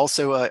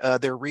also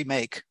their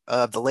remake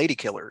of The Lady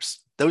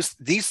Killers.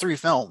 These 3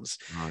 films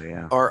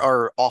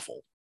are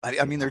awful.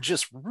 I mean, they're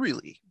just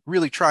really,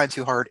 really trying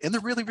too hard, and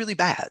they're really, really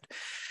bad.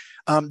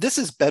 This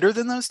is better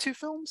than those 2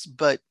 films,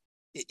 but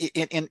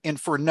and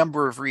for a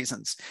number of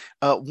reasons.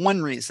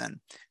 One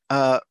reason,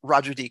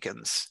 Roger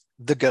Deakins,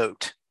 the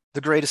GOAT,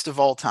 the greatest of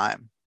all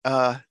time.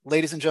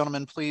 Ladies and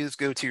gentlemen, please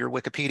go to your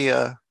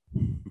Wikipedia,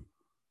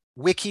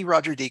 Wiki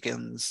Roger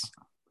Deakins,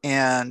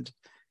 and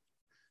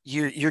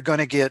you're going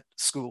to get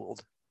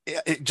schooled.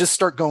 Just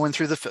start going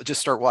through just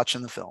start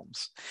watching the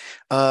films.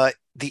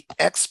 The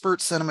expert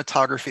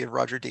cinematography of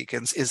Roger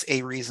Deakins is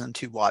a reason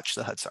to watch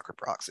the Hudsucker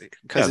Proxy,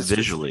 because it's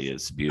visually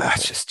it's beautiful.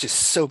 It's just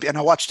so, and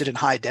I watched it in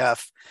high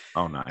def.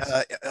 Oh,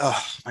 nice.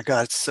 Oh my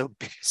God, it's so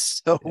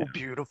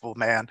beautiful,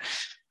 man.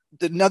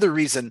 Another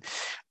reason,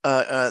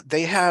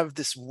 they have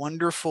this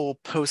wonderful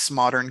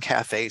postmodern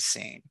cafe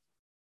scene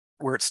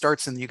where it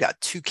starts and you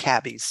got 2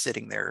 cabbies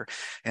sitting there,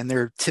 and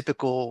they're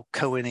typical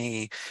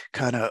Coen-y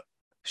kind of,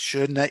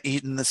 shouldn't have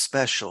eaten the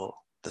special.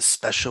 The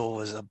special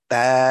was a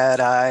bad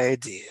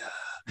idea.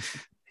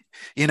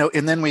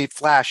 And then we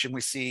flash and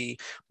we see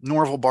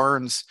Norval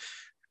Barnes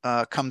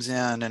comes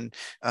in, and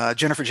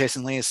Jennifer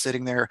Jason Leigh is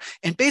sitting there.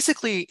 And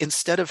basically,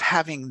 instead of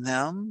having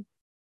them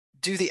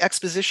do the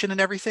exposition and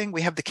everything,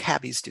 we have the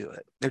cabbies do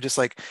it. They're just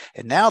like,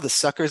 and now the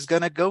sucker's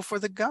going to go for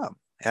the gum.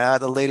 Yeah,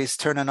 the lady's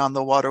turning on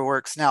the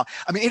waterworks now.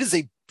 I mean, it is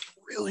a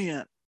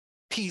brilliant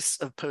piece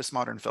of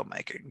postmodern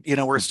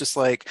filmmaking, where it's just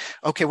like,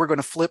 okay, we're going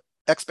to flip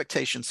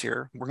expectations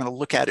here. We're going to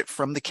look at it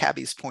from the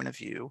cabbie's point of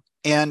view.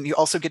 And you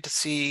also get to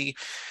see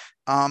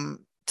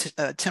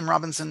Tim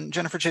Robbins and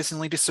Jennifer Jason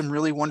Leigh do some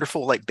really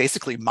wonderful, like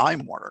basically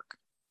mime work,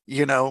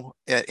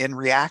 in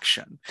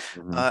reaction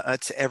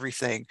to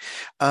everything.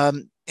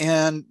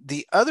 And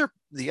the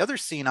other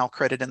scene I'll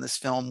credit in this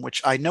film,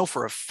 which I know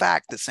for a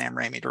fact that Sam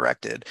Raimi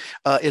directed,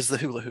 is the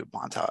hula hoop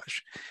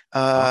montage.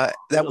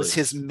 That was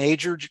his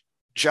major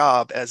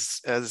job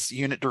as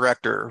unit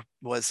director.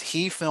 Was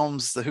he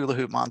films the hula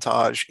hoop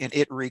montage, and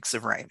it reeks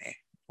of Raimi.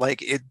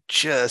 Like, it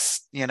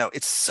just,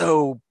 it's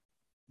so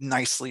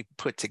nicely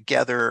put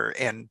together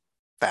and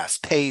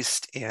fast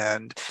paced,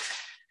 and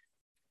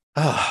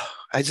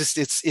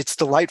it's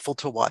delightful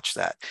to watch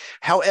that.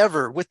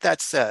 However, with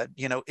that said,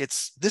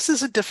 this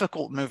is a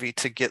difficult movie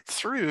to get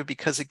through,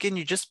 because again,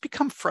 you just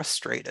become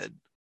frustrated,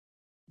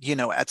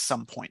 at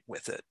some point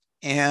with it.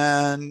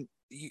 And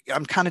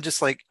I'm kind of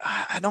just like,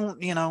 I don't,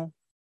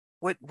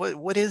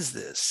 what is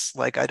this?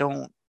 Like, I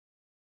don't,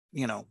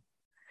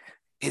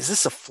 is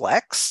this a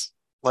flex?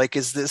 Like,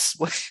 is this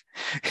what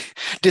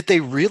did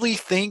they really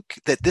think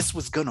that this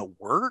was going to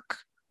work?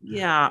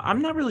 Yeah,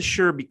 I'm not really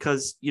sure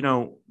because,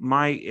 and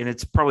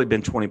it's probably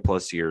been 20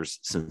 plus years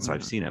since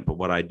I've seen it, but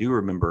what I do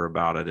remember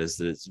about it is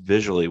that it's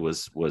visually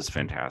was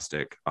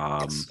fantastic.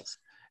 Yes.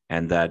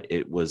 And that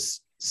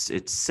it's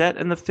set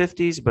in the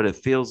 50s, but it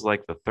feels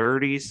like the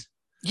 30s,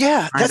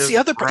 Yeah, kind of,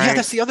 right?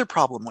 that's the other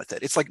problem with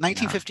it. It's like Yeah.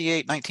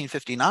 1958,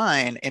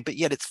 1959, but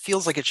yet it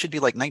feels like it should be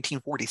like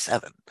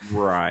 1947.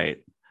 Right.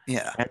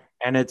 Yeah.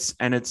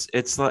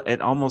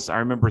 It almost, I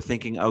remember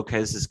thinking, okay,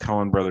 this is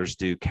Coen Brothers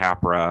do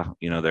Capra,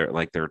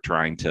 they're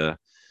trying to.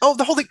 Oh,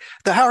 the whole thing,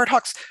 the Howard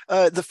Hawks,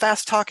 the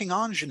fast talking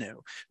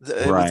ingenue,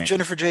 with Right.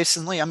 Jennifer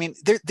Jason Leigh. I mean,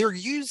 they're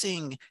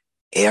using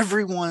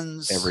Every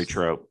everyone's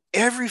trope.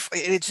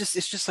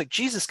 it's just like,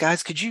 Jesus,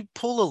 guys, could you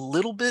pull a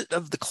little bit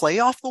of the clay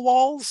off the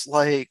walls?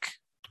 Like,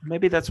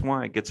 Maybe that's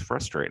why it gets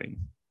frustrating,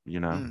 you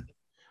know.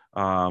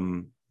 mm,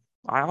 Um,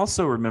 I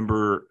also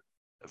remember,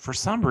 for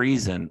some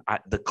reason,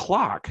 the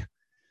clock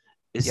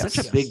is such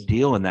a yes. big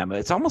deal in that movie.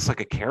 It's almost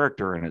like a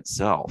character in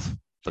itself.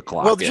 The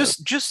Well, clock is.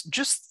 just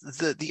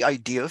the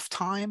idea of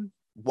time,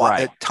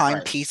 Right. time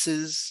Right.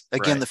 pieces.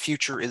 Again, Right. the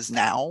future is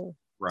now.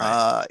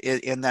 Right.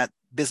 In that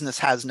business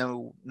has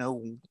no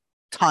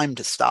time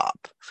to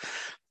stop.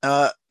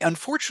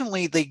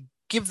 Unfortunately, they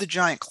give the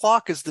giant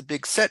clock as the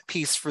big set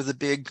piece for the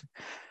big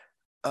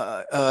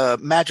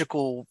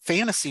magical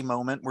fantasy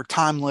moment where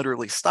time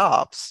literally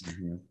stops.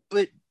 Mhm.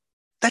 But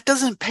that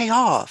doesn't pay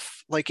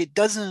off. Like, it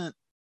doesn't,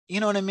 you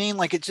know what I mean?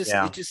 Like,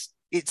 Yeah. it's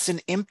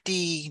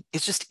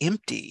just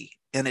empty,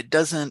 and it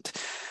doesn't.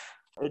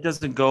 It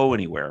doesn't go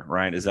anywhere,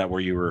 right? Is that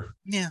where you were?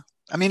 Yeah.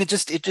 I mean, it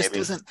just Maybe.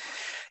 doesn't.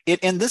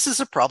 And this is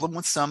a problem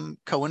with some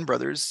Coen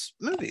brothers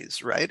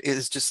movies, right?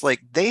 It's just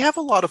like they have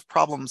a lot of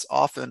problems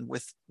often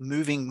with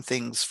moving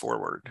things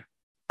forward.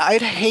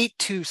 I'd hate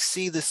to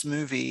see this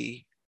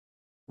movie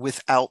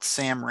without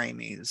Sam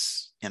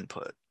Raimi's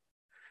input,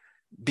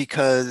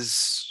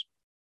 because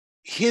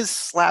his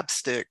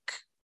slapstick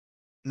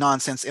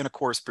nonsense, and of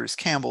course Bruce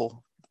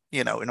Campbell,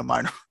 in a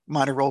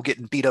minor role,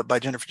 getting beat up by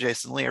Jennifer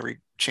Jason Leigh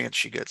every chance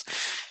she gets.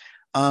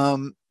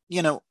 Um,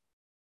 you know,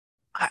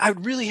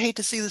 I'd really hate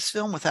to see this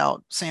film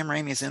without Sam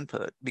Raimi's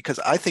input, because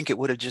I think it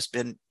would have just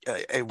been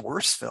a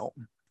worse film.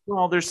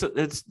 Well, there's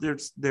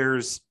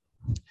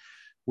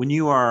when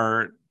you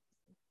are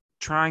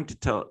trying to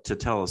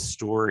tell a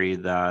story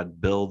that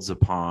builds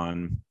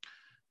upon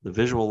the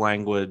visual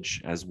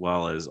language as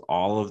well as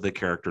all of the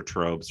character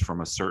tropes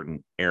from a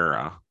certain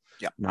era,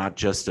 Yeah. not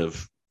just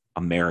of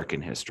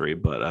American history,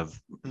 but of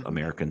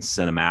American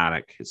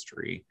cinematic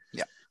history.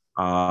 Yeah.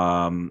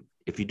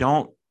 If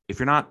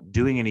you're not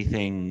doing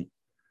anything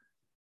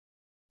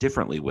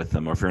differently with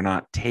them, or if you're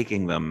not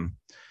taking them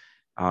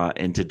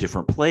into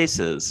different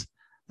places,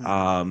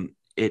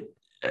 it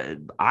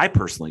I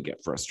personally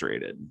get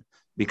frustrated,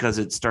 because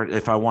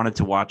if I wanted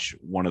to watch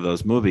one of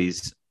those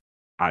movies,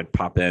 I'd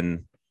pop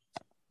in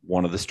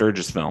one of the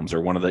Sturgis films,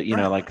 or one of the,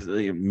 Right. like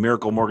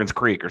Miracle Morgan's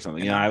Creek or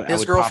something. I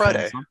His would Girl pop in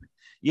Friday. something.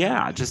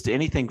 Yeah, just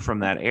anything from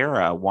that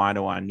era. Why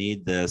do I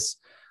need this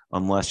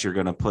unless you're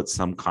going to put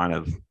some kind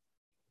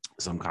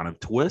of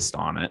twist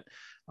on it?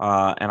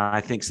 And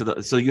I think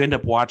so. So you end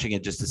up watching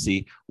it just to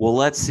see. Well,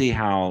 let's see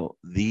how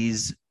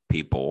these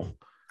people,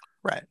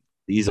 Right.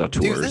 these Do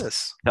auteurs,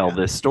 this. tell Yeah.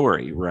 this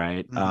story,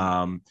 right?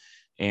 Mhm.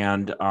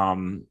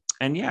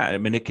 And yeah, I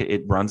mean,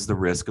 it runs the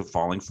risk of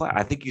falling flat.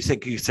 I think you say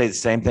the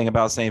same thing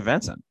about St.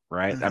 Vincent,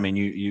 right? I mean,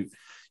 you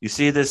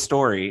see this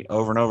story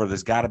over and over.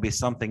 There's got to be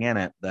something in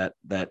it that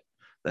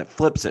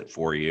flips it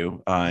for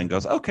you, and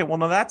goes, okay, well,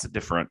 no, that's a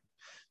different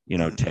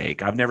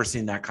take. I've never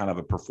seen that kind of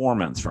a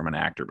performance from an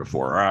actor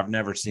before, or I've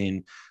never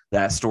seen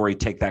that story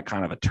take that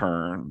kind of a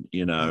turn.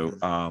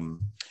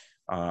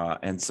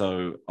 And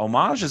so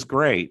homage is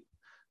great,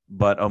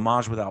 but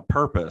homage without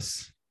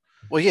purpose.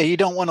 Well, yeah, you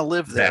don't want to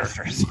live there.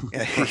 Disastrous.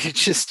 You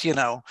just,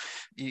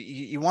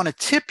 you want to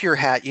tip your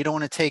hat. You don't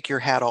want to take your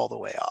hat all the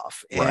way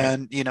off. Right.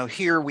 And,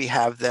 here we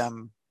have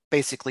them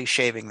basically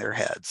shaving their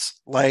heads.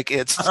 Like,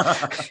 it's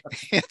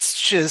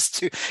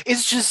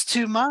just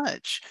too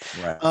much.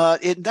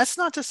 Right. That's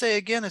not to say,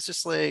 again, it's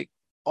just like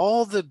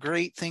all the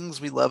great things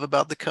we love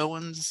about the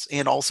Coens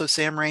and also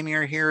Sam Raimi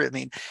are here. I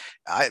mean,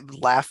 I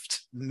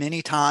laughed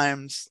many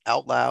times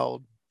out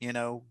loud,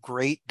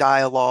 great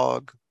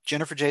dialogue.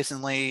 Jennifer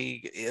Jason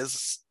Leigh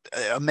is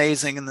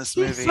amazing in this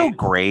movie. She's so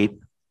great.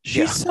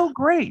 She's so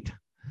great.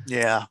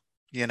 Yeah.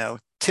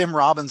 Tim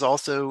Robbins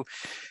also,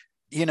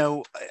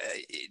 even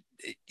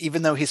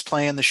though he's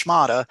playing the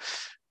schmata,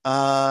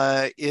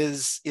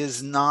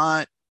 is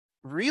not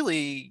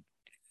really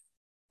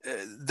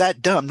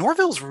that dumb.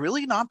 Norville's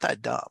really not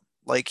that dumb.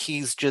 Like,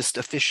 he's just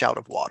a fish out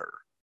of water.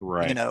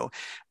 Right.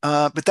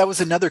 But that was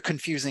another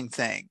confusing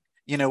thing,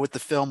 with the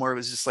film, where it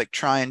was just like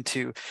trying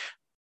to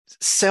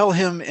sell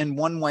him in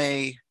one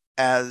way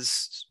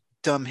as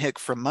dumb hick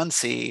from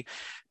Muncie,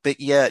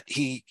 but yet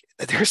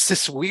there's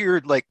this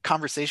weird like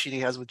conversation he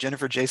has with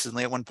Jennifer Jason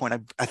Leigh at one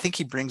point. I think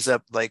he brings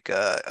up like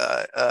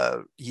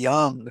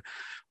young,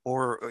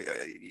 or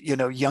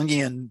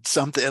Jungian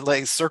something,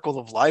 like circle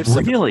of life,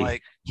 something. Really?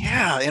 Like,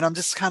 yeah. And I'm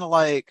just kind of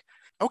like,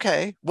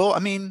 Okay. Well, I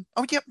mean,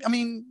 oh yeah, I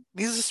mean,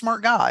 he's a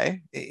smart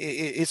guy.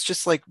 It's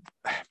just like,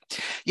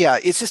 yeah,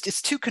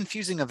 it's too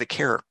confusing of a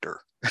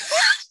character.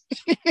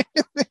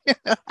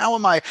 How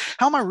am I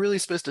really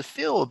supposed to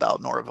feel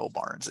about Norville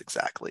Barnes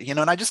exactly? And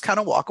I just kind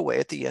of walk away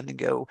at the end and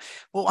go,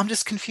 well, I'm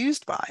just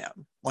confused by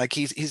him. Like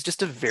he's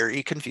just a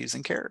very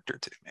confusing character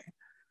to me.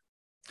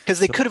 Because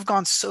they could have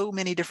gone so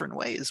many different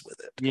ways with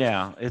it.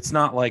 Yeah, it's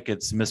not like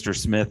it's Mr.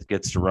 Smith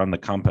gets to run the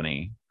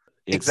company.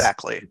 It's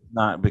Exactly.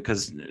 not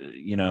because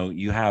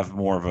you have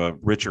more of a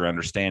richer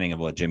understanding of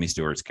what Jimmy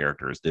Stewart's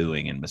character is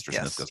doing in Mr.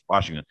 Smith Goes to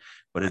Washington,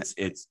 but right.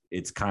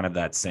 it's kind of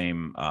that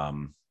same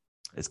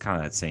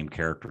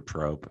character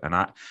trope, and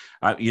I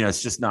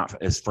it's just not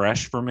as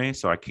fresh for me,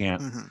 so I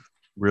can't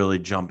really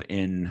jump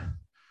in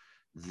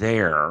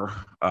there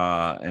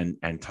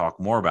and talk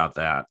more about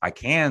that. I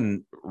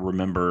can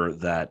remember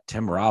that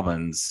Tim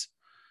Robbins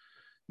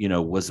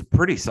was a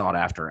pretty sought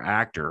after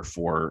actor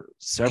for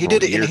several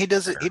years. And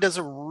he does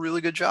a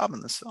really good job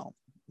in this film.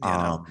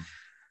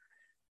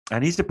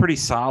 And he's a pretty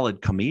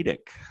solid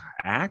comedic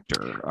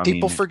actor.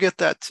 People forget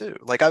that too.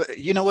 Like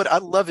you know what? I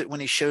love it when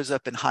he shows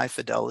up in High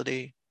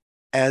Fidelity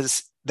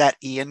as that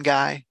Ian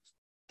guy.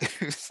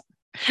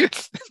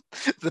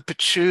 The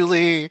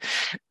patchouli,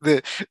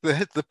 the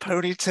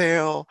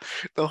ponytail,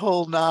 the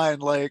whole nine.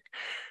 Like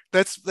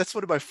that's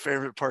one of my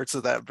favorite parts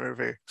of that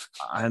movie.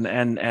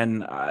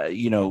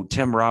 And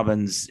Tim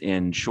Robbins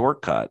in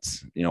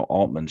Shortcuts,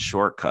 Altman's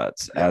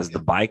Shortcuts, as the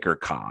biker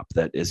cop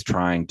that is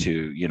trying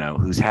to,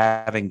 who's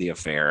having the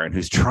affair and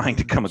who's trying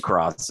to come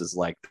across as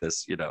like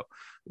this,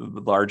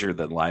 larger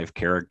than life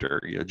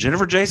character.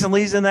 Jennifer Jason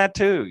Leigh's in that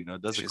too.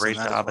 Does a great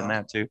job in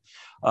that too.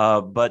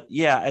 But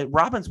yeah,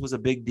 Robbins was a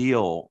big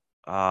deal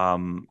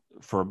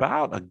for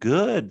about a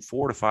good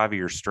 4 to 5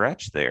 year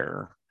stretch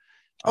there.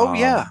 Oh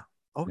yeah.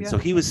 So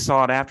he was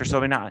sought after. So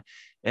I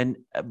mean,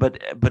 but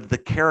the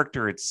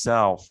character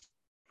itself,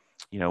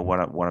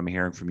 what I'm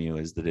hearing from you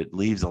is that it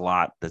leaves a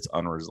lot that's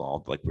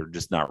unresolved. Like we're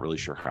just not really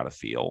sure how to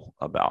feel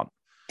about.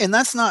 And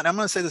that's not. I'm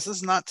going to say this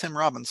is not Tim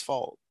Robbins'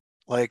 fault.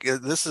 Like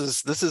this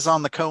is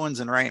on the Coens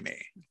and Raimi.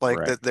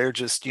 Like that they're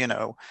just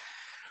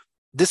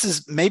this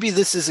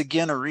is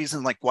again a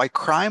reason like why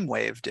Crime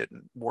Wave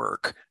didn't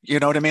work. You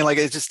know what I mean? Like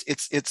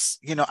it's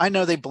I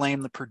know they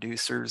blame the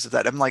producers of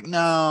that. I'm like,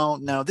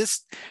 no,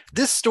 this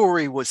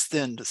story was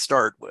thin to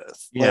start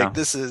with. Yeah. Like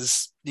this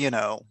is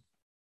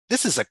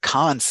a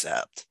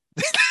concept.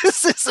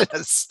 This isn't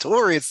a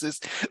story.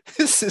 This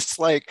is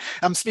like,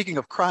 I'm speaking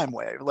of Crime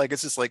Wave. Like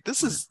it's just like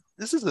this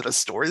isn't a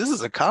story. This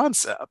is a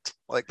concept.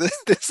 Like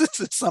this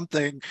is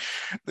something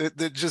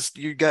that just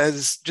you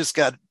guys just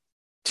got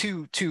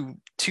too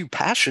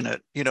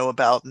passionate,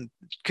 about and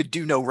could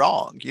do no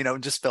wrong,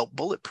 and just felt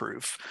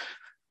bulletproof.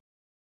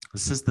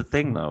 This is the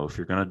thing though. If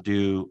you're going to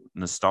do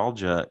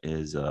nostalgia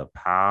is a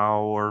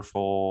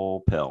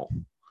powerful pill.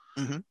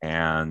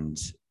 And,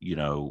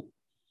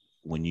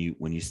 when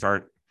you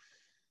start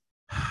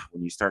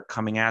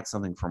coming at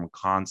something from a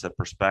concept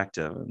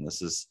perspective, and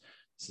this is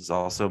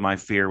also my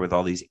fear with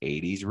all these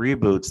 80s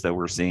reboots that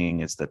we're seeing,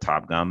 it's the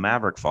Top Gun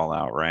Maverick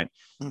fallout, right?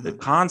 The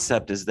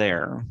concept is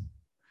there,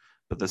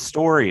 but the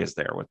story is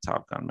there with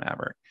Top Gun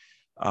Maverick.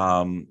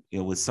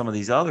 With some of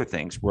these other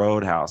things,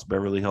 Roadhouse,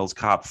 Beverly Hills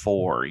Cop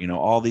 4,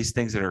 all these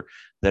things that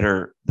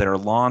are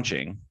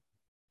launching.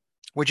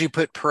 Would you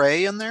put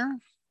Prey in there?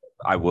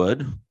 I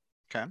would.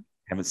 Okay.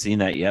 Haven't seen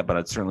that yet, but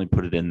I'd certainly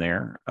put it in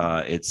there.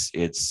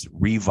 It's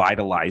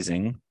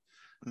revitalizing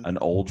an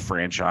old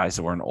franchise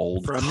or an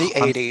old from the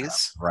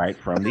 80s, right?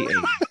 From the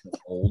 80s,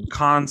 old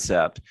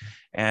concept.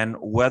 And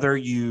whether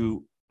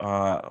you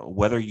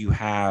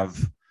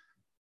have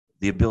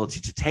the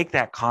ability to take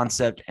that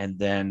concept and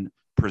then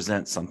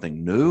present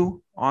something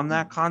new on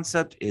that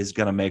concept is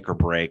going to make or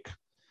break,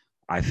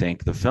 I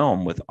think, the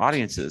film with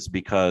audiences,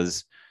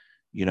 because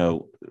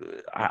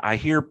I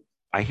hear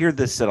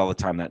this said all the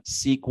time that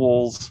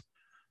sequels,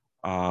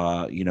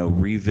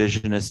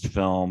 revisionist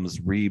films,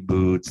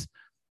 reboots,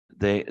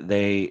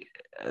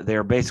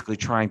 they're basically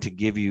trying to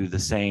give you the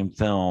same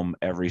film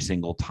every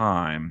single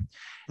time.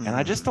 And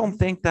I just don't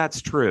think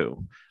that's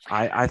true.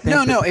 I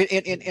think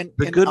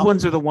the good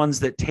ones are the ones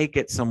that take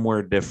it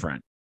somewhere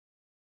different.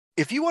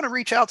 If you want to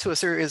reach out to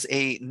us, there is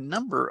a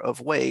number of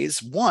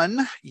ways.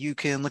 One, you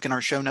can look in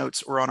our show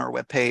notes or on our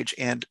webpage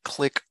and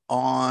click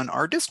on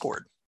our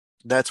Discord.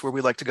 That's where we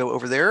like to go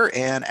over there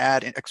and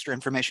add extra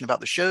information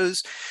about the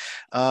shows,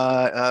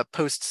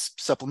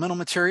 post supplemental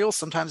materials,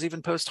 sometimes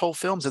even post whole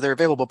films that they're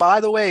available. By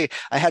the way,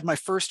 I had my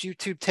first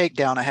YouTube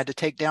takedown. I had to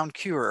take down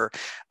Cure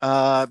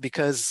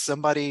because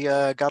somebody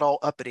got all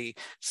uppity.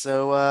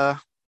 So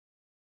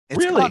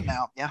it's gone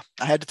now. Yeah,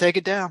 I had to take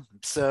it down.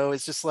 So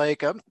it's just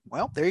like,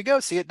 well, there you go.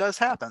 See, it does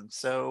happen.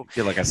 So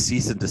you get like a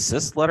cease and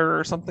desist letter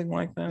or something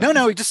like that?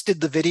 No, he just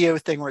did the video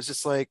thing where it's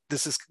just like,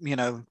 this is,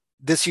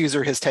 this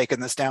user has taken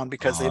this down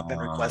because they've been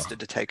requested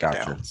to take it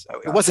down.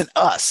 So it wasn't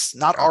us,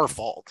 not our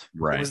fault.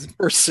 Right. It was the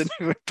person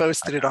who had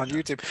posted it on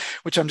YouTube,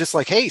 which I'm just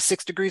like, hey,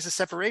 6 degrees of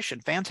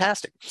separation.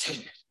 Fantastic.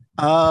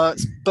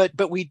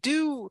 But we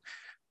do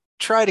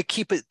try to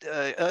keep it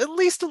at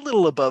least a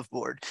little above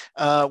board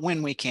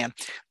when we can.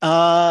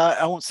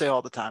 I won't say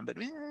all the time, but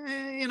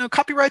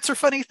copyrights are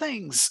funny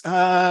things.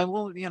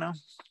 Well,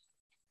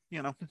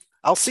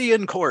 I'll see you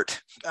in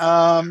court.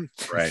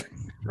 Right.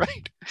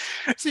 Right.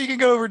 So you can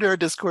go over to our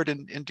Discord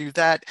and do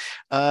that.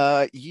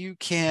 You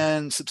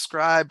can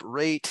subscribe,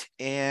 rate,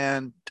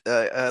 and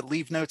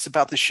leave notes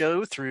about the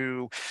show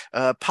through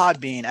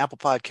Podbean, Apple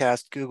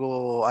Podcast,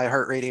 Google,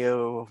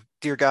 iHeartRadio.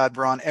 Dear God,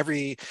 we're on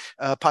every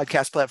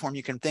podcast platform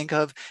you can think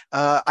of.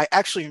 I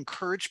actually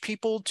encourage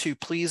people to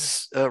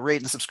please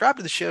rate and subscribe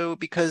to the show,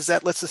 because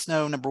that lets us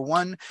know, number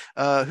one,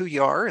 who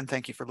you are, and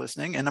thank you for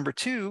listening. And number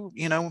two,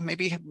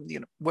 maybe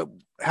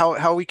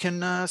how we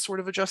can sort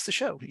of adjust the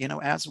show,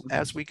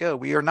 as we go.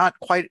 We are not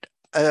quite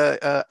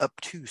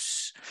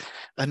obtuse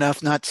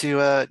enough not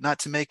to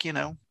make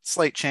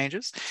slight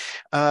changes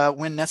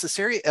when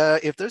necessary.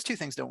 If those two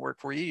things don't work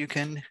for you, you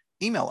can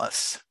email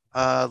us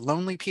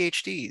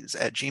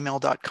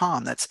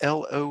lonelyphds@gmail.com. That's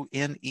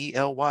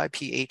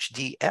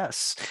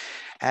LONELYPHDS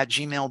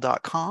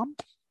 @gmail.com.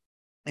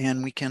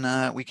 And we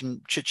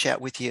can chit chat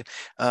with you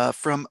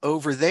from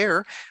over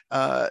there.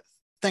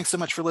 Thanks so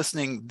much for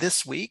listening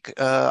this week.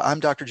 I'm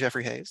Dr.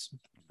 Jeffrey Hayes.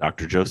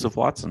 Dr. Joseph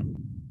Watson.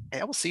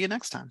 Hey, I will see you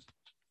next time.